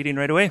start eating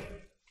right away.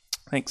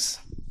 Thanks.